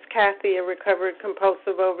shares. It's Kathy, a recovered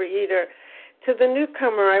compulsive overeater. To the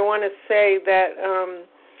newcomer, I want to say that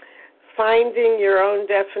finding your own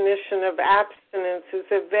definition of abstinence is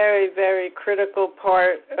a very, very critical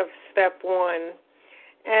part of step one.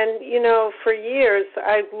 And, for years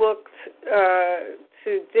I've looked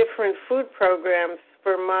to different food programs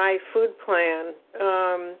for my food plan.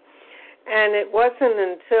 And it wasn't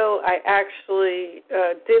until I actually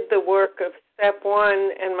did the work of step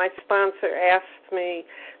one and my sponsor asked me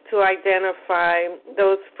to identify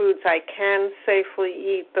those foods I can safely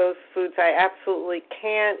eat, those foods I absolutely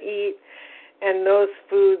can't eat, and those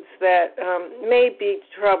foods that may be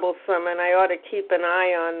troublesome and I ought to keep an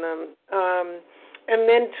eye on them. And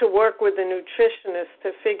then to work with a nutritionist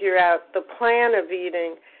to figure out the plan of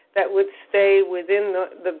eating that would stay within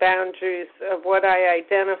the boundaries of what I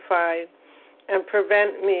identified and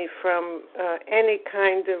prevent me from any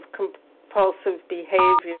kind of compulsive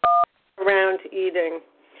behavior around eating.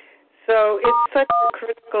 So it's such a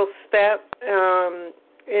critical step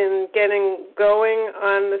in getting going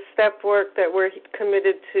on the step work that we're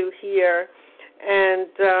committed to here. And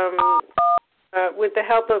with the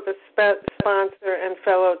help of a sponsor and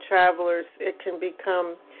fellow travelers, it can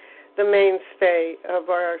become the mainstay of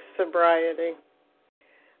our sobriety.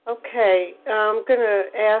 Okay, I'm going to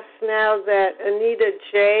ask now that Anita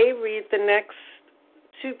J. read the next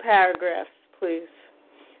two paragraphs, please,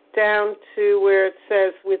 down to where it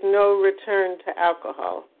says, with no return to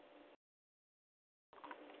alcohol.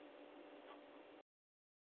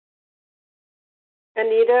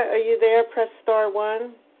 Anita, are you there? Press star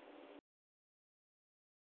 1.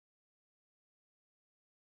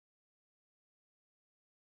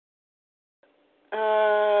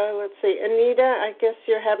 Let's see. Anita, I guess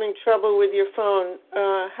you're having trouble with your phone.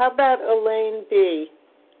 How about Elaine B?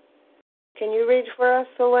 Can you read for us,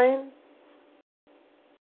 Elaine?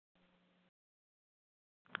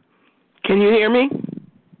 Can you hear me?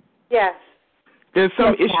 Yes. There's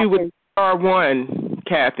some Yes, issue with R1,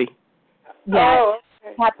 Kathy. Yeah. Oh,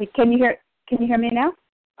 okay. Kathy, can you hear me now?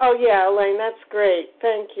 Oh, yeah, Elaine, that's great.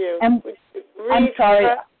 Thank you. I'm sorry.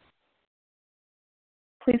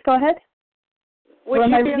 Please go ahead. Where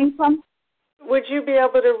am I reading from? Would you be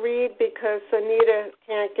able to read because Anita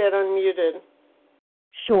can't get unmuted?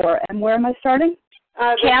 Sure. And where am I starting?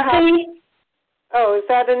 Kathy? Oh, is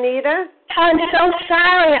that Anita? I'm so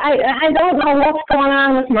sorry. I don't know what's going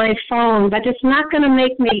on with my phone, but it's not going to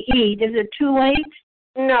make me eat. Is it too late?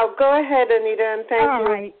 No, go ahead, Anita, and thank you. All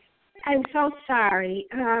right. I'm so sorry.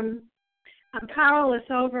 I'm powerless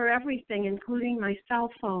over everything, including my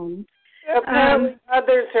cell phone. Apparently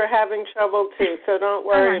others are having trouble, too, so don't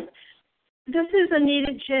worry. This is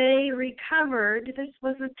Anita J. Recovered. This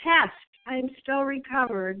was a test. I'm still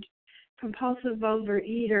recovered. Compulsive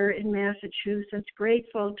overeater in Massachusetts.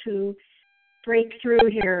 Grateful to break through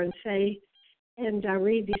here and say and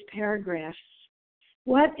read these paragraphs.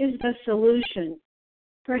 What is the solution?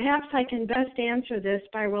 Perhaps I can best answer this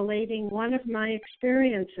by relating one of my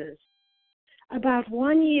experiences. About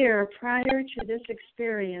 1 year prior to this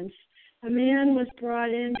experience, a man was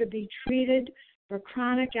brought in to be treated for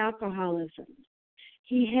chronic alcoholism.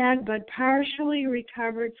 He had but partially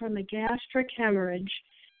recovered from a gastric hemorrhage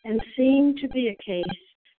and seemed to be a case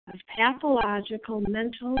of pathological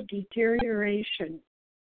mental deterioration.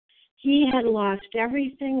 He had lost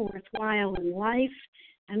everything worthwhile in life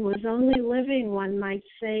and was only living, one might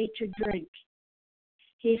say, to drink.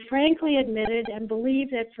 He frankly admitted and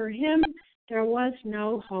believed that for him there was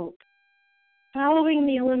no hope. Following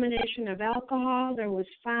the elimination of alcohol, there was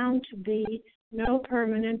found to be no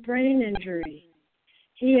permanent brain injury.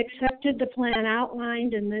 He accepted the plan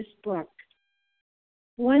outlined in this book.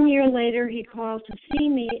 1 year later, he called to see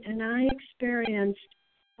me, and I experienced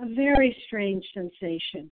a very strange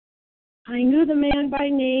sensation. I knew the man by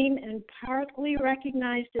name and partly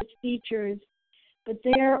recognized his features, but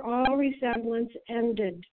there all resemblance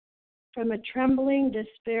ended. From a trembling,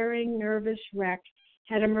 despairing, nervous wreck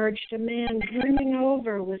had emerged a man brimming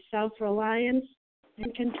over with self-reliance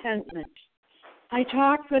and contentment. I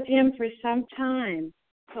talked with him for some time,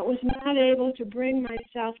 but was not able to bring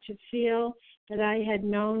myself to feel that I had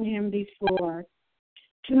known him before.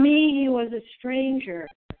 To me, he was a stranger,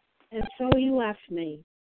 and so he left me.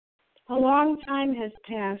 A long time has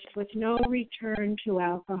passed with no return to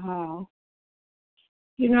alcohol.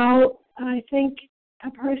 You know, I think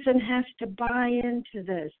a person has to buy into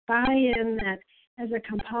this, buy in that as a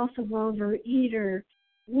compulsive overeater,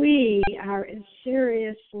 we are as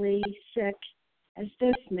seriously sick as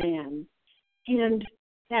this man. And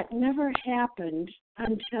that never happened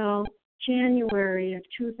until January of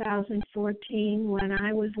 2014 when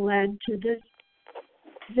I was led to this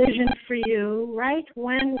Vision for You, right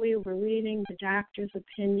when we were reading the doctor's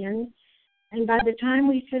opinion. And by the time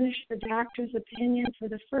we finished the doctor's opinion for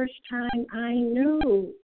the first time, I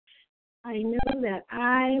knew that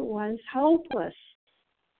I was hopeless.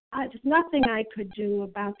 There's nothing I could do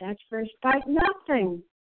about that first bite, nothing.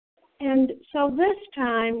 And so this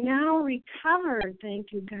time, now recovered,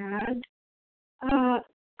 thank you, God,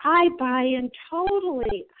 I buy in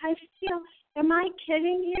totally. I feel, am I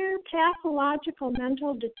kidding here? Pathological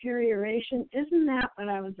mental deterioration. Isn't that what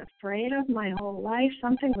I was afraid of my whole life?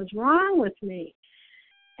 Something was wrong with me.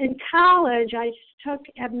 In college, I took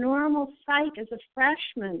abnormal psych as a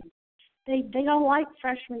freshman. They don't like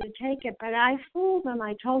freshmen to take it, but I fooled them.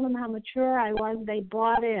 I told them how mature I was. They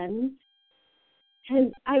bought in.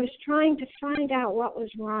 And I was trying to find out what was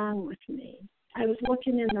wrong with me. I was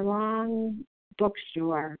looking in the wrong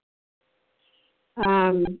bookstore.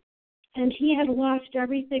 And he had lost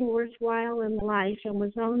everything worthwhile in life and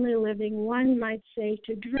was only living, one might say,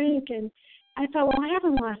 to drink. And I thought, well, I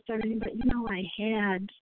haven't lost everything, but I had.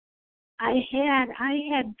 I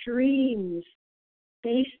had dreams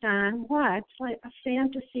based on what? Like a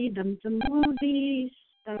fantasy, the movies,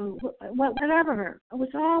 whatever. It was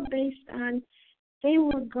all based on, they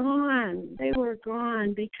were gone. They were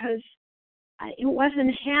gone because it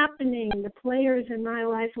wasn't happening. The players in my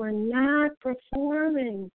life were not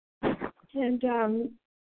performing. And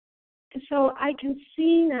so I can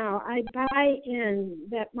see now, I buy in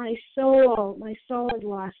that my soul had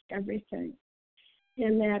lost everything.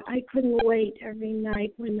 And that I couldn't wait every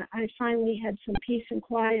night when I finally had some peace and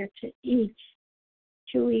quiet to eat.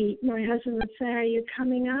 My husband would say, "Are you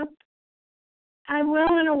coming up?" "I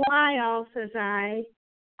will in a while," says I.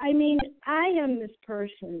 I mean, I am this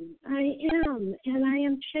person. I am, and I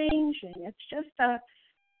am changing. It's just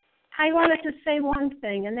I wanted to say one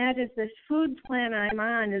thing, and that is this food plan I'm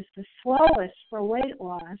on is the slowest for weight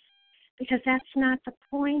loss because that's not the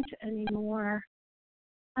point anymore.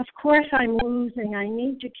 Of course I'm losing. I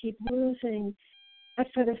need to keep losing.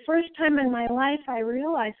 But for the first time in my life, I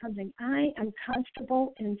realized something. I am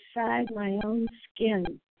comfortable inside my own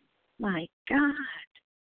skin. My God.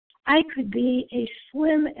 I could be as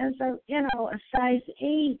slim as a size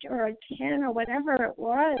 8 or a 10 or whatever it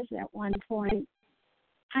was at one point.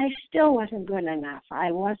 I still wasn't good enough. I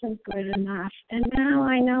wasn't good enough. And now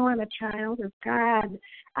I know I'm a child of God.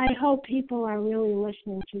 I hope people are really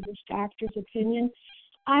listening to this doctor's opinion.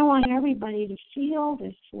 I want everybody to feel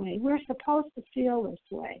this way. We're supposed to feel this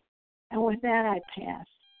way. And with that, I pass.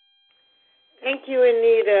 Thank you,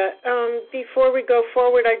 Anita. Before we go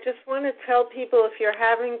forward, I just want to tell people if you're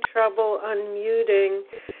having trouble unmuting,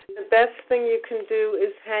 the best thing you can do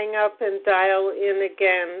is hang up and dial in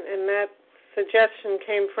again. And that suggestion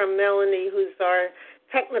came from Melanie, who's our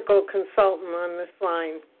technical consultant on this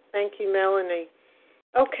line. Thank you, Melanie.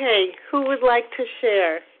 Okay, who would like to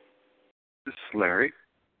share? This is Larry.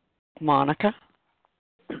 Monica.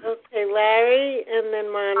 Okay, Larry and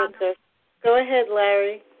then Monica. Go ahead,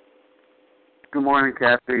 Larry. Good morning,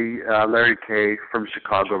 Kathy. Larry K. from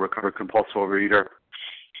Chicago, recovered compulsive overeater.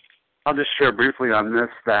 I'll just share briefly on this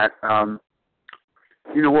that,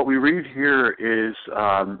 what we read here is,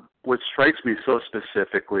 what strikes me so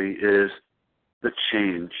specifically is the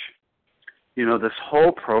change. This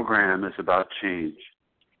whole program is about change.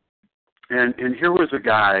 And here was a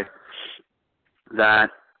guy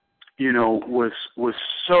that, was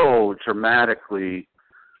so dramatically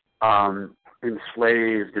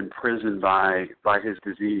enslaved, imprisoned by his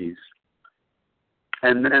disease.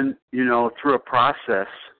 And then, through a process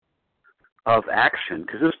of action,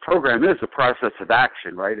 because this program is a process of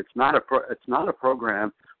action, right? It's not a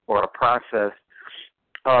program or a process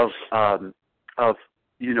of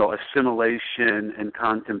assimilation and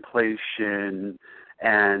contemplation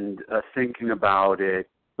and thinking about it.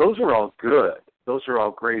 Those are all good. Those are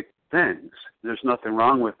all great things. There's nothing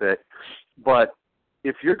wrong with it. But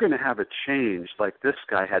if you're going to have a change, like this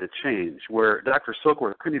guy had a change, where Dr.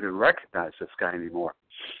 Silkworth couldn't even recognize this guy anymore.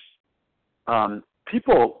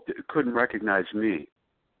 People couldn't recognize me,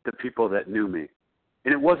 the people that knew me.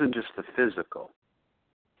 And it wasn't just the physical.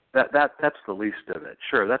 That's the least of it.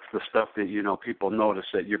 Sure, that's the stuff that, people notice,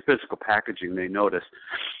 that your physical packaging they notice.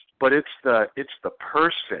 But it's the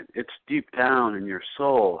person. It's deep down in your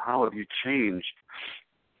soul. How have you changed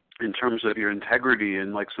in terms of your integrity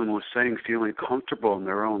and, like someone was saying, feeling comfortable in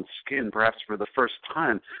their own skin, perhaps for the first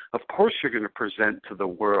time? Of course you're going to present to the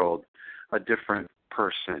world a different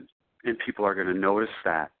person, and people are going to notice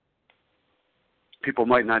that. People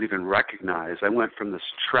might not even recognize. I went from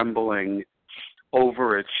this trembling,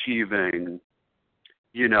 overachieving,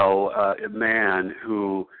 man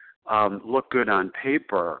who looked good on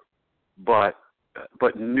paper, but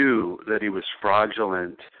knew that he was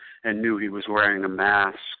fraudulent and knew he was wearing a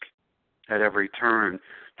mask at every turn,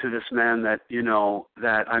 to this man that,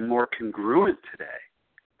 that I'm more congruent today.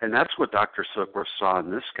 And that's what Dr. Silkworth saw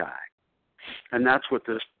in this guy. And that's what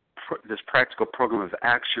this practical program of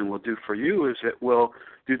action will do for you, is it will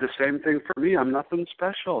do the same thing for me. I'm nothing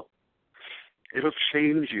special. It'll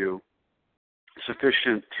change you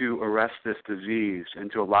sufficient to arrest this disease and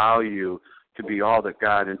to allow you to be all that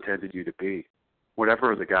God intended you to be.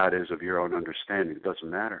 Whatever the God is of your own understanding, it doesn't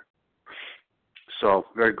matter. So,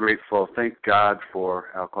 very grateful. Thank God for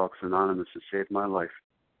Alcoholics Anonymous. It saved my life.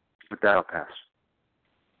 With that, I'll pass.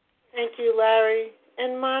 Thank you, Larry.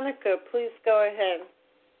 And Monica, please go ahead.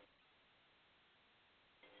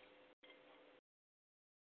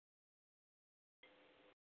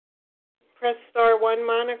 Press *1,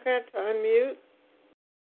 Monica, to unmute.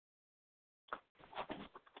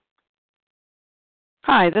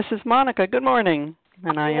 Hi, this is Monica. Good morning.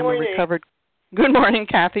 And I am a recovered... Good morning,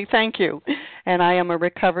 Kathy. Thank you. And I am a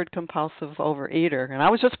recovered compulsive overeater. And I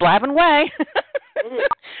was just blabbing away.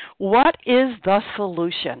 What is the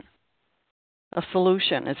solution? A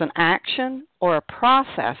solution is an action or a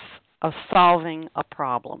process of solving a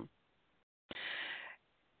problem.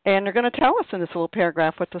 And they're going to tell us in this little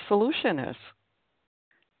paragraph what the solution is.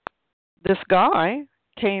 This guy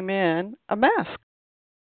came in a mess.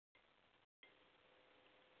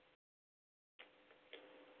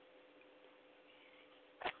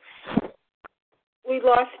 We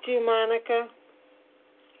lost you, Monica.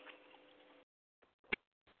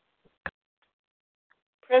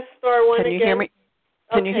 Press *1 again. Can you hear me?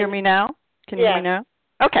 Can you hear me now? Can you hear me now?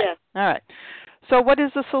 Okay. Yeah. All right. So what is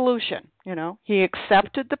the solution? He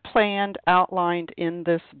accepted the plan outlined in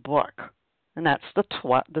this book, and that's the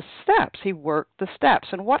steps. He worked the steps.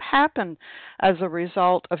 And what happened as a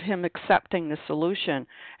result of him accepting the solution?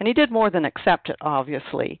 And he did more than accept it,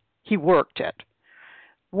 obviously. He worked it.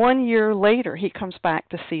 1 year later, he comes back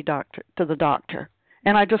to see the doctor.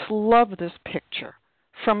 And I just love this picture.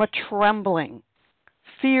 From a trembling,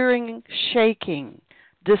 fearing, shaking,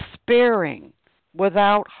 despairing,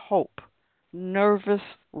 without hope, nervous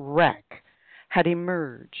wreck, had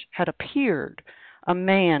emerged, had appeared a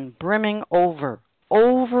man brimming over,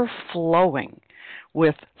 overflowing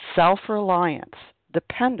with self-reliance,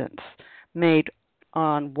 dependence made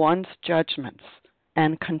on one's judgments,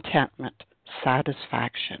 and contentment,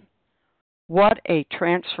 satisfaction. What a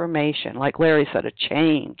transformation, like Larry said, a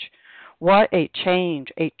change. What a change,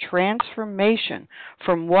 a transformation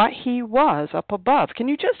from what he was up above. Can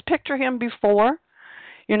you just picture him before?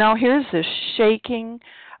 You know, here's this shaking,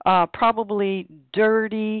 probably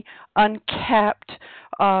dirty, unkept,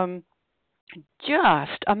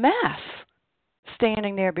 just a mess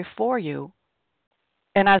standing there before you.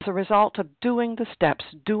 And as a result of doing the steps,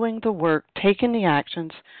 doing the work, taking the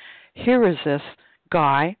actions, here is this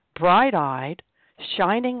guy, bright-eyed,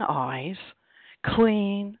 shining eyes,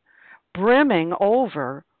 clean, brimming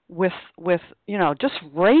over with just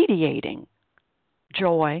radiating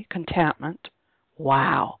joy, contentment.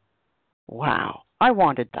 Wow. I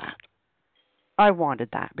wanted that. I wanted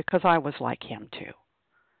that because I was like him too.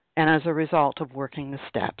 And as a result of working the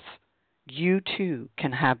steps, you too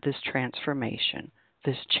can have this transformation,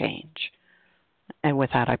 this change. And with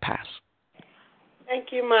that, I pass. Thank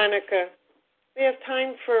you, Monica. We have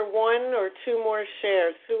time for one or two more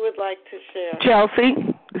shares. Who would like to share? Chelsea.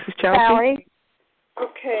 This is Chelsea. Sally.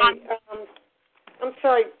 Okay. I'm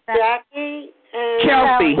sorry, Jackie and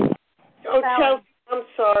Chelsea. Oh, Chelsea. I'm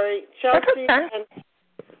sorry, Chelsea and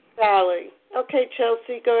Sally. Okay,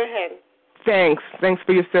 Chelsea, go ahead. Thanks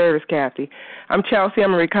for your service, Kathy. I'm Chelsea.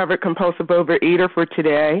 I'm a recovered compulsive overeater for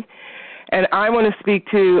today. And I want to speak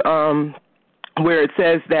to where it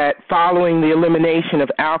says that following the elimination of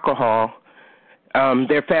alcohol,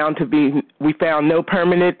 we found no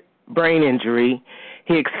permanent brain injury.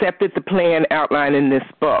 He accepted the plan outlined in this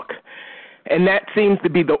book. And that seems to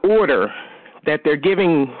be the order that they're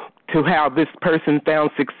giving to how this person found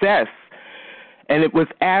success. And it was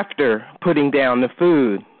after putting down the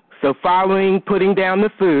food. So following putting down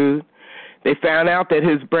the food, they found out that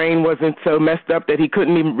his brain wasn't so messed up that he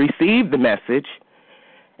couldn't even receive the message.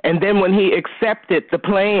 And then when he accepted the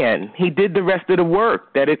plan, he did the rest of the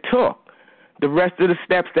work that it took, the rest of the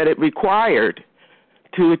steps that it required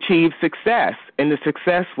to achieve success. And the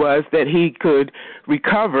success was that he could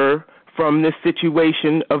recover from this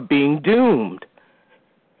situation of being doomed.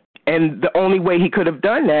 And the only way he could have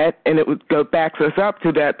done that, and it backs us up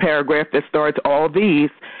to that paragraph that starts all these,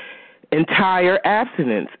 entire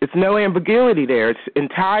abstinence. It's no ambiguity there. It's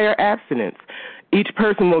entire abstinence. Each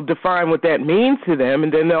person will define what that means to them,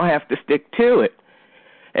 and then they'll have to stick to it.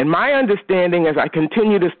 And my understanding as I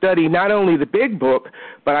continue to study not only the big book,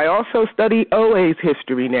 but I also study OA's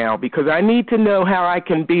history now because I need to know how I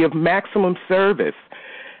can be of maximum service.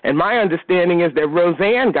 And my understanding is that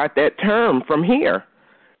Roseanne got that term from here.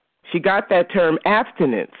 She got that term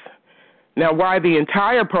abstinence. Now, why the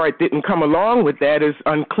entire part didn't come along with that is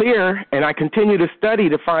unclear, and I continue to study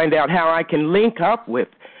to find out how I can link up with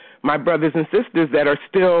my brothers and sisters that are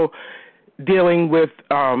still dealing with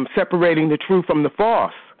separating the true from the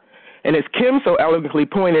false. And as Kim so eloquently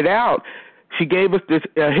pointed out, she gave us this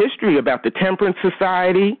history about the Temperance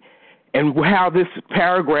Society and how this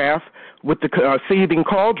paragraph with the seething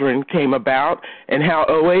cauldron came about and how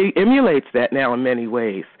OA emulates that now in many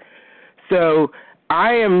ways. So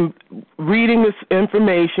I am reading this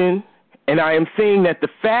information, and I am seeing that the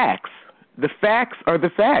facts are the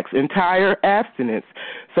facts, entire abstinence.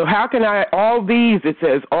 So how can it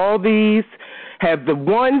says all these have the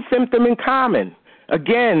one symptom in common.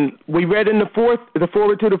 Again, we read in the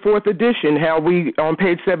forward to the fourth edition, how on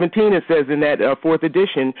page 17 it says in that fourth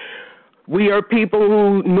edition, we are people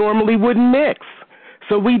who normally wouldn't mix.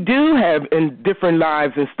 So we do have in different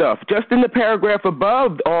lives and stuff. Just in the paragraph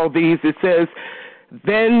above all these, it says,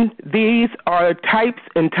 then these are types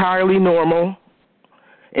entirely normal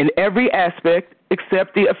in every aspect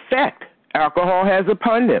except the effect alcohol has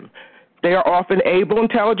upon them. They are often able,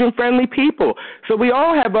 intelligent, friendly people. So we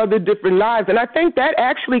all have other different lives. And I think that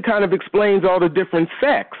actually kind of explains all the different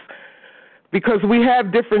sects, because we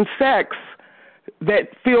have different sects that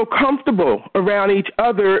feel comfortable around each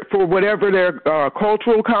other for whatever their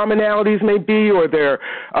cultural commonalities may be or their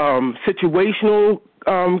situational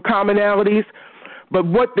commonalities. But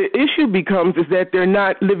what the issue becomes is that they're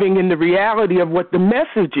not living in the reality of what the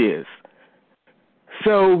message is.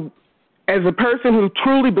 So as a person who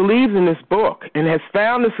truly believes in this book and has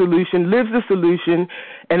found the solution, lives the solution,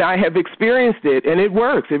 and I have experienced it, and it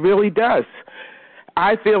works, it really does,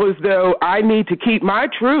 I feel as though I need to keep my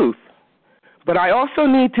truth, but I also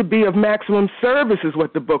need to be of maximum service is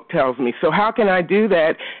what the book tells me. So how can I do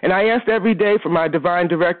that? And I ask every day for my divine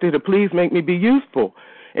director to please make me be useful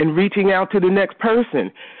in reaching out to the next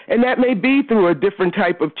person. And that may be through a different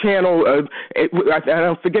type of channel. I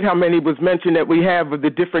don't forget how many was mentioned that we have of the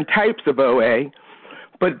different types of OA.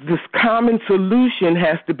 But this common solution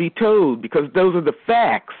has to be told because those are the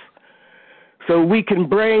facts. So we can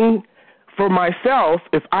bring for myself,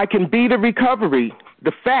 if I can be the recovery,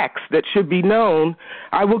 the facts that should be known,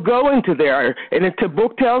 I will go into there. And if the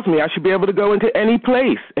book tells me I should be able to go into any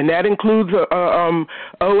place, and that includes a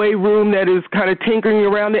OA room that is kind of tinkering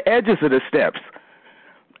around the edges of the steps.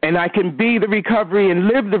 And I can be the recovery and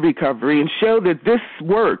live the recovery and show that this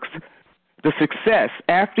works. The success,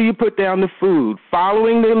 after you put down the food,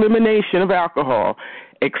 following the elimination of alcohol,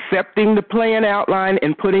 accepting the plan outline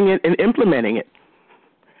and putting it and implementing it.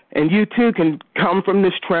 And you, too, can come from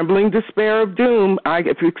this trembling despair of doom. I've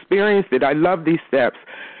experienced it. I love these steps.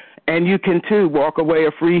 And you can, too, walk away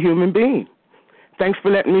a free human being. Thanks for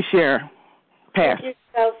letting me share. Pass. Thank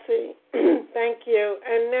you, Chelsea. Thank you.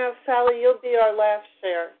 And now, Sally, you'll be our last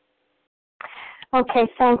share.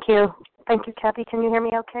 Okay, thank you. Thank you, Kathy. Can you hear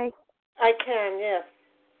me okay? I can, yes.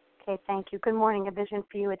 Okay, thank you. Good morning. A vision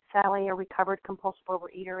for you. It's Sally, a recovered compulsive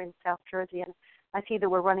overeater in South Jersey. And I see that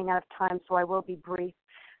we're running out of time, so I will be brief.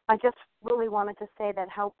 I just really wanted to say that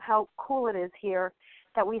how cool it is here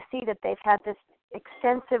that we see that they've had this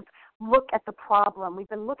extensive look at the problem. We've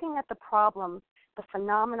been looking at the problem, the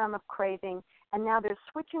phenomenon of craving, and now they're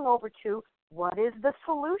switching over to what is the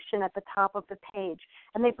solution at the top of the page.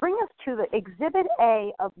 And they bring us to the Exhibit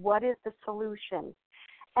A of what is the solution.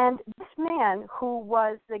 And this man who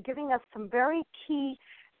was giving us some very key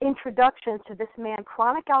introductions to this man,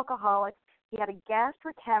 chronic alcoholic. He had a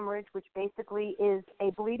gastric hemorrhage, which basically is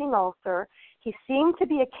a bleeding ulcer. He seemed to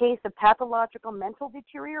be a case of pathological mental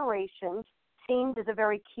deterioration. Seemed is a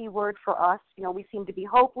very key word for us. You know, we seem to be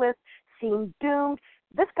hopeless, seemed doomed.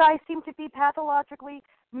 This guy seemed to be pathologically,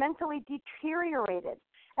 mentally deteriorated.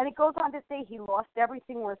 And it goes on to say he lost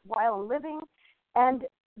everything worthwhile in living. And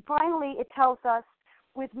finally, it tells us,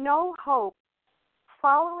 with no hope,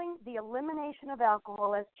 following the elimination of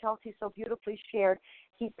alcohol, as Chelsea so beautifully shared,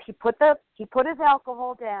 he put his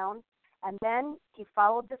alcohol down, and then he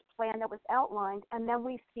followed this plan that was outlined, and then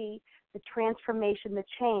we see the transformation, the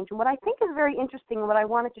change. And what I think is very interesting, and what I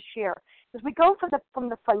wanted to share, is we go from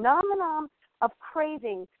the phenomenon of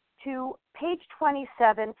craving to page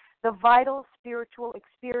 27, the vital spiritual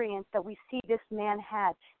experience that we see this man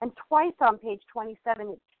had. And twice on page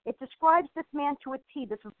 27, it describes this man to a T,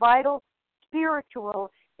 this vital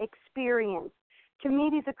spiritual experience. To me,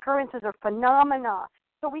 these occurrences are phenomena.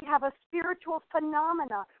 So we have a spiritual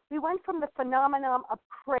phenomena. We went from the phenomenon of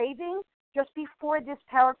craving just before this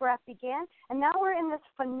paragraph began, and now we're in this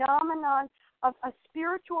phenomenon of a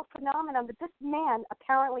spiritual phenomenon that this man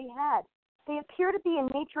apparently had. They appear to be in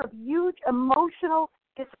nature of huge emotional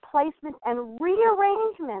displacement and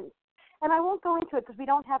rearrangement. And I won't go into it because we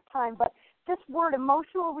don't have time, but this word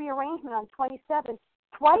emotional rearrangement on 27,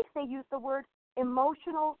 twice they use the word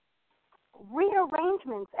emotional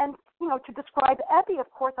rearrangements. And, you know, to describe Epi, of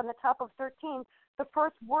course, on the top of 13, the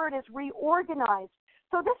first word is reorganized.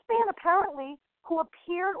 So this man apparently, who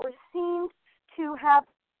appeared or seemed to have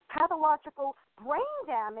pathological brain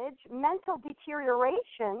damage, mental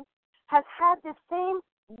deterioration, has had this same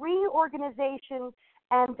reorganization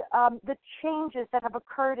and the changes that have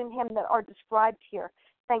occurred in him that are described here.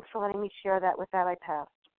 Thanks for letting me share that. With that, I pass.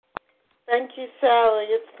 Thank you, Sally.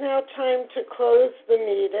 It's now time to close the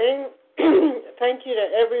meeting. Thank you to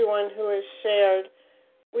everyone who has shared.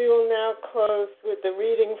 We will now close with the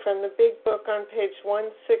reading from the Big Book on page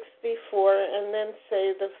 164 and then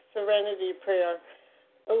say the Serenity Prayer.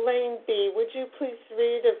 Elaine B., would you please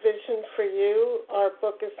read A Vision for You? Our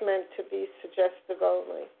book is meant to be suggestive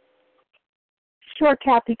only. Sure,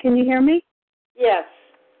 Kathy. Can you hear me? Yes.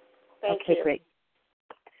 Thank you. Okay, great.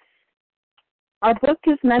 Our book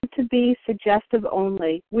is meant to be suggestive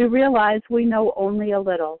only. We realize we know only a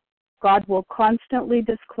little. God will constantly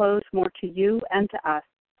disclose more to you and to us.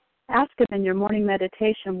 Ask Him in your morning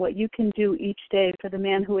meditation what you can do each day for the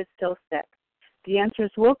man who is still sick. The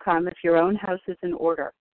answers will come if your own house is in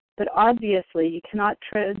order. But obviously, you cannot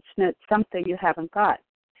transmit something you haven't got.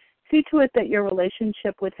 See to it that your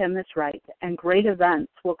relationship with Him is right, and great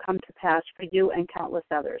events will come to pass for you and countless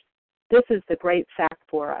others. This is the great fact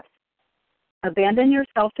for us. Abandon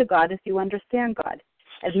yourself to God as you understand God.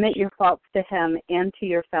 Admit your faults to Him and to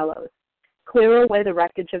your fellows. Clear away the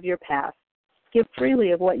wreckage of your past. Give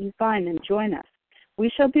freely of what you find and join us. We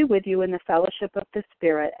shall be with you in the fellowship of the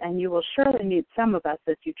Spirit, and you will surely meet some of us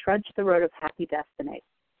as you trudge the road of happy destiny.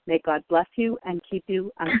 May God bless you and keep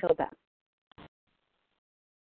you until then.